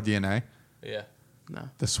second part of DNA? Yeah. No.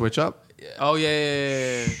 The switch up. Oh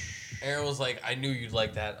yeah. Aaron was like, I knew you'd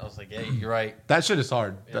like that. I was like, yeah, you're right. That shit is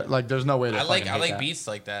hard. Yeah. Like, there's no way to. I like hate that. beats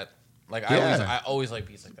like that. Like Yeah. I always like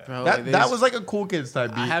beats like that. Bro, That there's- was like a cool kids type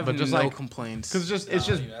beat, I have but just no like complaints. because it's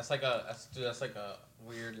just that's like a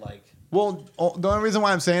weird like. well, the only reason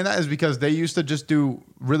why I'm saying that is because they used to just do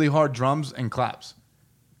really hard drums and claps,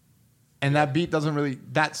 and that beat doesn't really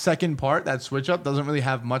that second part that switch up doesn't really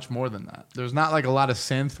have much more than that. There's not like a lot of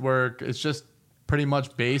synth work. It's just pretty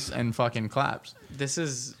much bass and fucking claps. This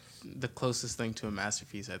is the closest thing to a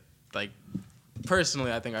masterpiece.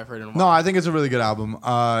 Personally, I think I've heard in a No, while. I think it's a really good album.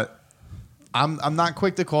 I'm not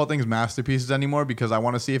quick to call things masterpieces anymore because I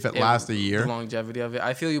want to see if it Yeah, lasts a year. The longevity of it.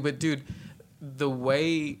 I feel you, but dude, the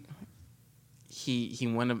way he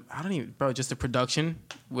went, I don't even, bro. Just the production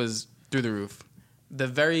was through the roof. The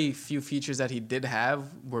very few features that he did have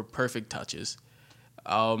were perfect touches,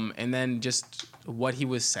 and then just what he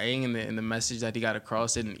was saying and the message that he got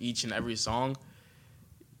across in each and every song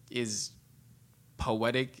is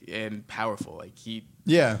poetic and powerful. Like he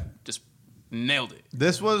Yeah, just nailed it.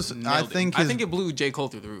 this was. Nailed I it. think. I think it blew J. Cole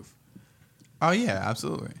through the roof. Oh yeah,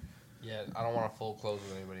 absolutely. Yeah, I don't want to full close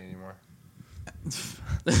with anybody anymore.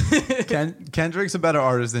 Kendrick's a better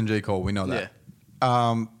artist than J. Cole. We know that.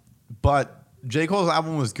 But J. Cole's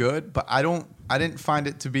album was good, but I didn't find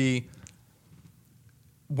it to be.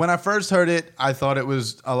 When I first heard it, I thought it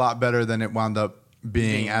was a lot better than it wound up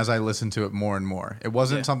being as I listened to it more and more. It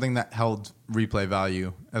wasn't Yeah. something that held replay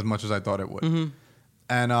value as much as I thought it would. Mm-hmm.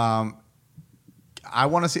 And I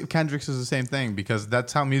want to see if Kendrick's is the same thing because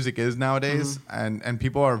that's how music is nowadays, and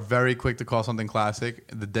people are very quick to call something classic.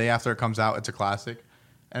 The day after it comes out, it's a classic.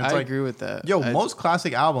 And it's I like, agree with that. Yo, most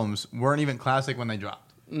classic albums weren't even classic when they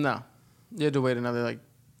dropped. No, you had to wait another like.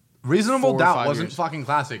 Reasonable 4 or Doubt 5 wasn't years. fucking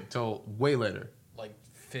classic till way later. Like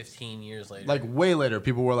 15 years later. Like way later,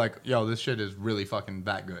 people were like, "Yo, this shit is really fucking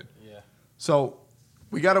that good." yeah. So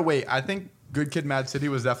we gotta wait. I think Good Kid, Mad City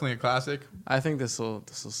was definitely a classic. I think this will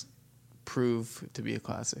prove to be a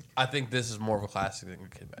classic. I think this is more of a classic than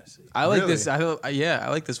Good Kid, Mad City. I like Really? this. I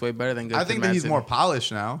like this way better than Good I Kid, think Mad that he's City. more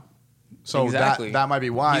polished now. So Exactly. that might be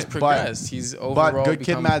why. He's progressed. He's overall But Good Kid,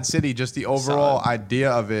 become Mad City, just the overall solid.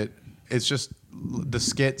 idea of it, it's just the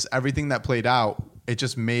skits, everything that played out. It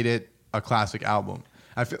just made it a classic album.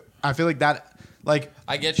 I feel like that, like.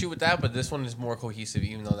 I get you with that, but this one is more cohesive,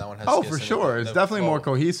 even though that one has. Oh, skits for in it. sure. It's The definitely more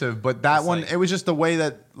flow. cohesive. But that It's one, like- it was just the way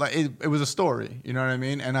that like it was a story. You know what I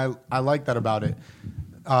mean? And I like that about it.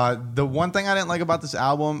 The one thing I didn't like about this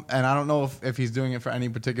album, and I don't know if he's doing it for any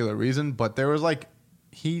particular reason, but there was like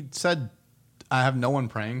he said, "I have no one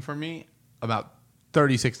praying for me" about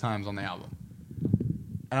 36 times on the album,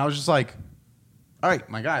 and I was just like, "All right,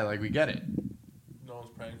 my guy, like we get it." No one's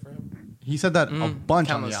praying for him. He said that a bunch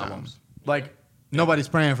on the countless album. times. Like, nobody's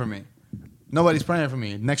praying for me. Nobody's praying for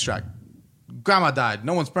me. Next track. Grandma died.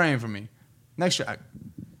 No one's praying for me. Next track.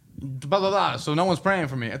 Blah, blah, blah. So no one's praying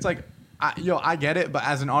for me. It's like, I get it, but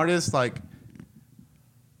as an artist, like,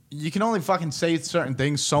 you can only fucking say certain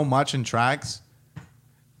things so much in tracks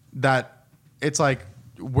that it's like,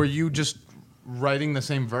 were you just writing the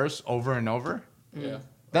same verse over and over? Yeah.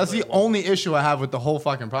 That's the only issue I have with the whole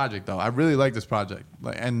fucking project, though. I really like this project,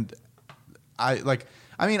 like, and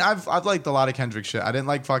I've liked a lot of Kendrick shit. I didn't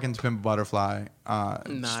like fucking To Pimp a Butterfly. I Just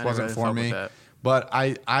never wasn't really for fuck with me. that. But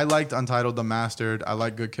I liked Untitled, The Mastered. I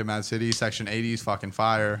like Good Kid, Mad City. Section 80's fucking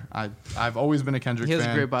fire. I've always been a Kendrick He has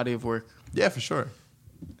fan. a great body of work. Yeah, for sure.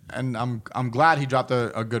 And I'm glad he dropped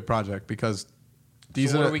a good project because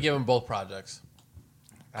these So what are are we giving both projects?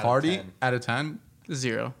 Out of Cardi 10. out of 10.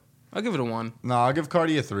 0. I'll give it a 1. No, I'll give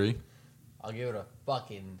Cardi a 3. I'll give it a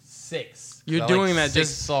fucking 6. You're I doing like that 6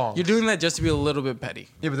 just songs. You're doing that just to be a little bit petty.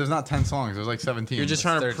 Yeah, but there's not 10 songs. There's like 17. You're just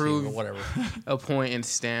trying to 13, prove but whatever. a point and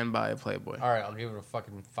stand by a Playboy. All right, I'll give it a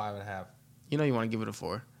fucking 5.5. You know you want to give it a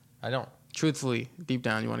 4. I don't. Truthfully, deep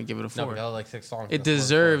down, you want to give it a 4. No, because I like 6 songs. It That's what it's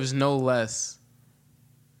deserves no less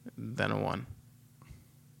than a 1.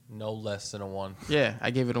 for. No less than a 1. Yeah,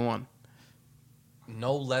 I gave it a 1.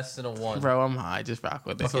 No less than a 1. Bro, I'm high. Just rock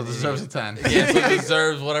with it. So it deserves a 10. Yeah, so it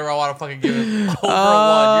deserves whatever I want to fucking give it over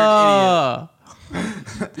Ah. a 1. You're an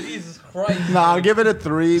idiot. Jesus Christ. No, I'll give it a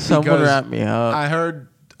 3 Someone because wrap me up. I heard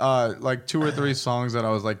like 2 or 3 songs that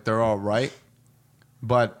I was like, they're all right.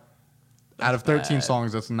 But out of 13 bad.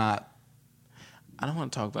 songs, that's not. I don't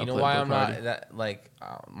want to talk about You know Playboy why I'm Cardi. not that like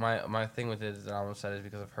my thing with it is that I'm upset is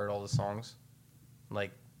because I've heard all the songs,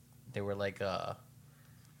 like they were like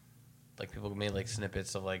people made like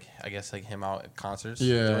snippets of like I guess like him out at concerts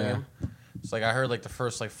doing Yeah. them. It's like I heard like the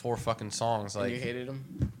first like 4 fucking songs And like you hated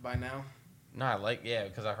him by now? no I like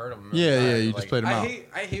because I heard them. Yeah, you just played them out.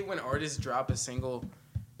 I hate when artists drop a single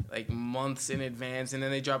like months in advance and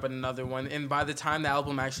then they drop another one and by the time the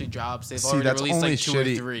album actually drops they've See, already that's released only like 2 or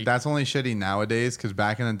shitty. 3. That's only shitty nowadays because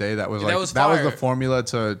back in the day, that was like That was that was fire. the formula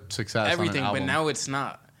to success. Everything, on an but album. now it's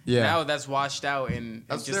not. Yeah. Now that's washed out and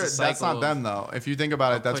That's, it's just a cycle. that's not of- them though. If you think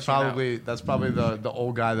about it, that's pushing out. probably the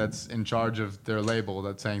old guy that's in charge of their label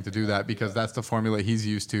that's saying to do that because that's the formula he's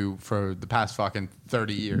used to for the past fucking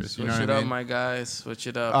 30 years. You Switch know it what I up, mean? my guys. Switch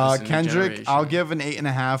it up. It's a new Kendrick, generation. I'll give an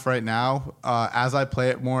 8.5 right now. As I play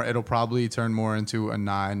it more, it'll probably turn more into a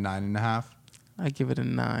 9.5. I give it a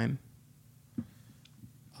 9.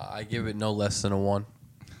 I give it no less than a 1.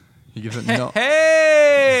 He gives it no.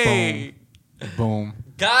 Hey, Boom.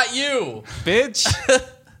 Got you. bitch.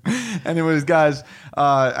 Anyways, guys,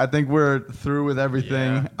 I think we're through with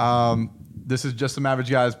everything. This is Just Some Average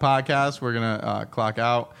Guys podcast. We're gonna clock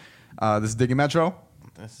out. This is Diggy Metro.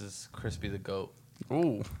 This is Crispy the Goat.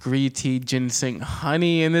 Ooh. Green tea, ginseng,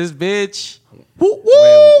 honey in this bitch.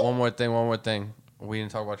 Wait, one more thing. We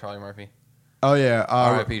didn't talk about Charlie Murphy. Oh yeah.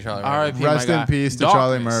 R.I.P. Charlie Murphy. R.I.P. Rest my in guy. peace to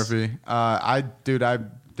Charlie Darkness. Murphy. I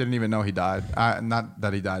didn't even know he died. Not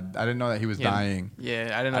that he died. I didn't know that he was Yeah. dying.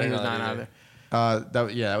 Yeah, I didn't know I he didn't was know dying that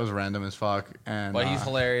either. That was random as fuck. And But he's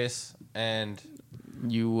hilarious and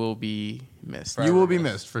You will be missed. Forever you will be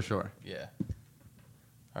missed. missed for sure. yeah.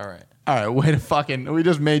 All right. All right, way to fucking. We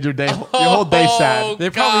just made your day, your whole day sad. They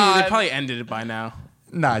God. probably ended it by now.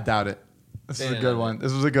 Nah, I doubt it. This They is a didn't good know. one.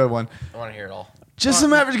 This was a good one. I want to hear it all. Just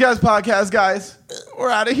Some Average Guys podcast, guys. We're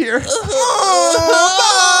out of here.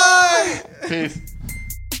 Bye. Peace.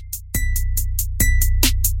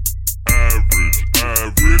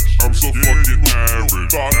 I'm so fucking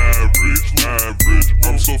average. Average.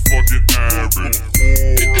 I'm so fucking average.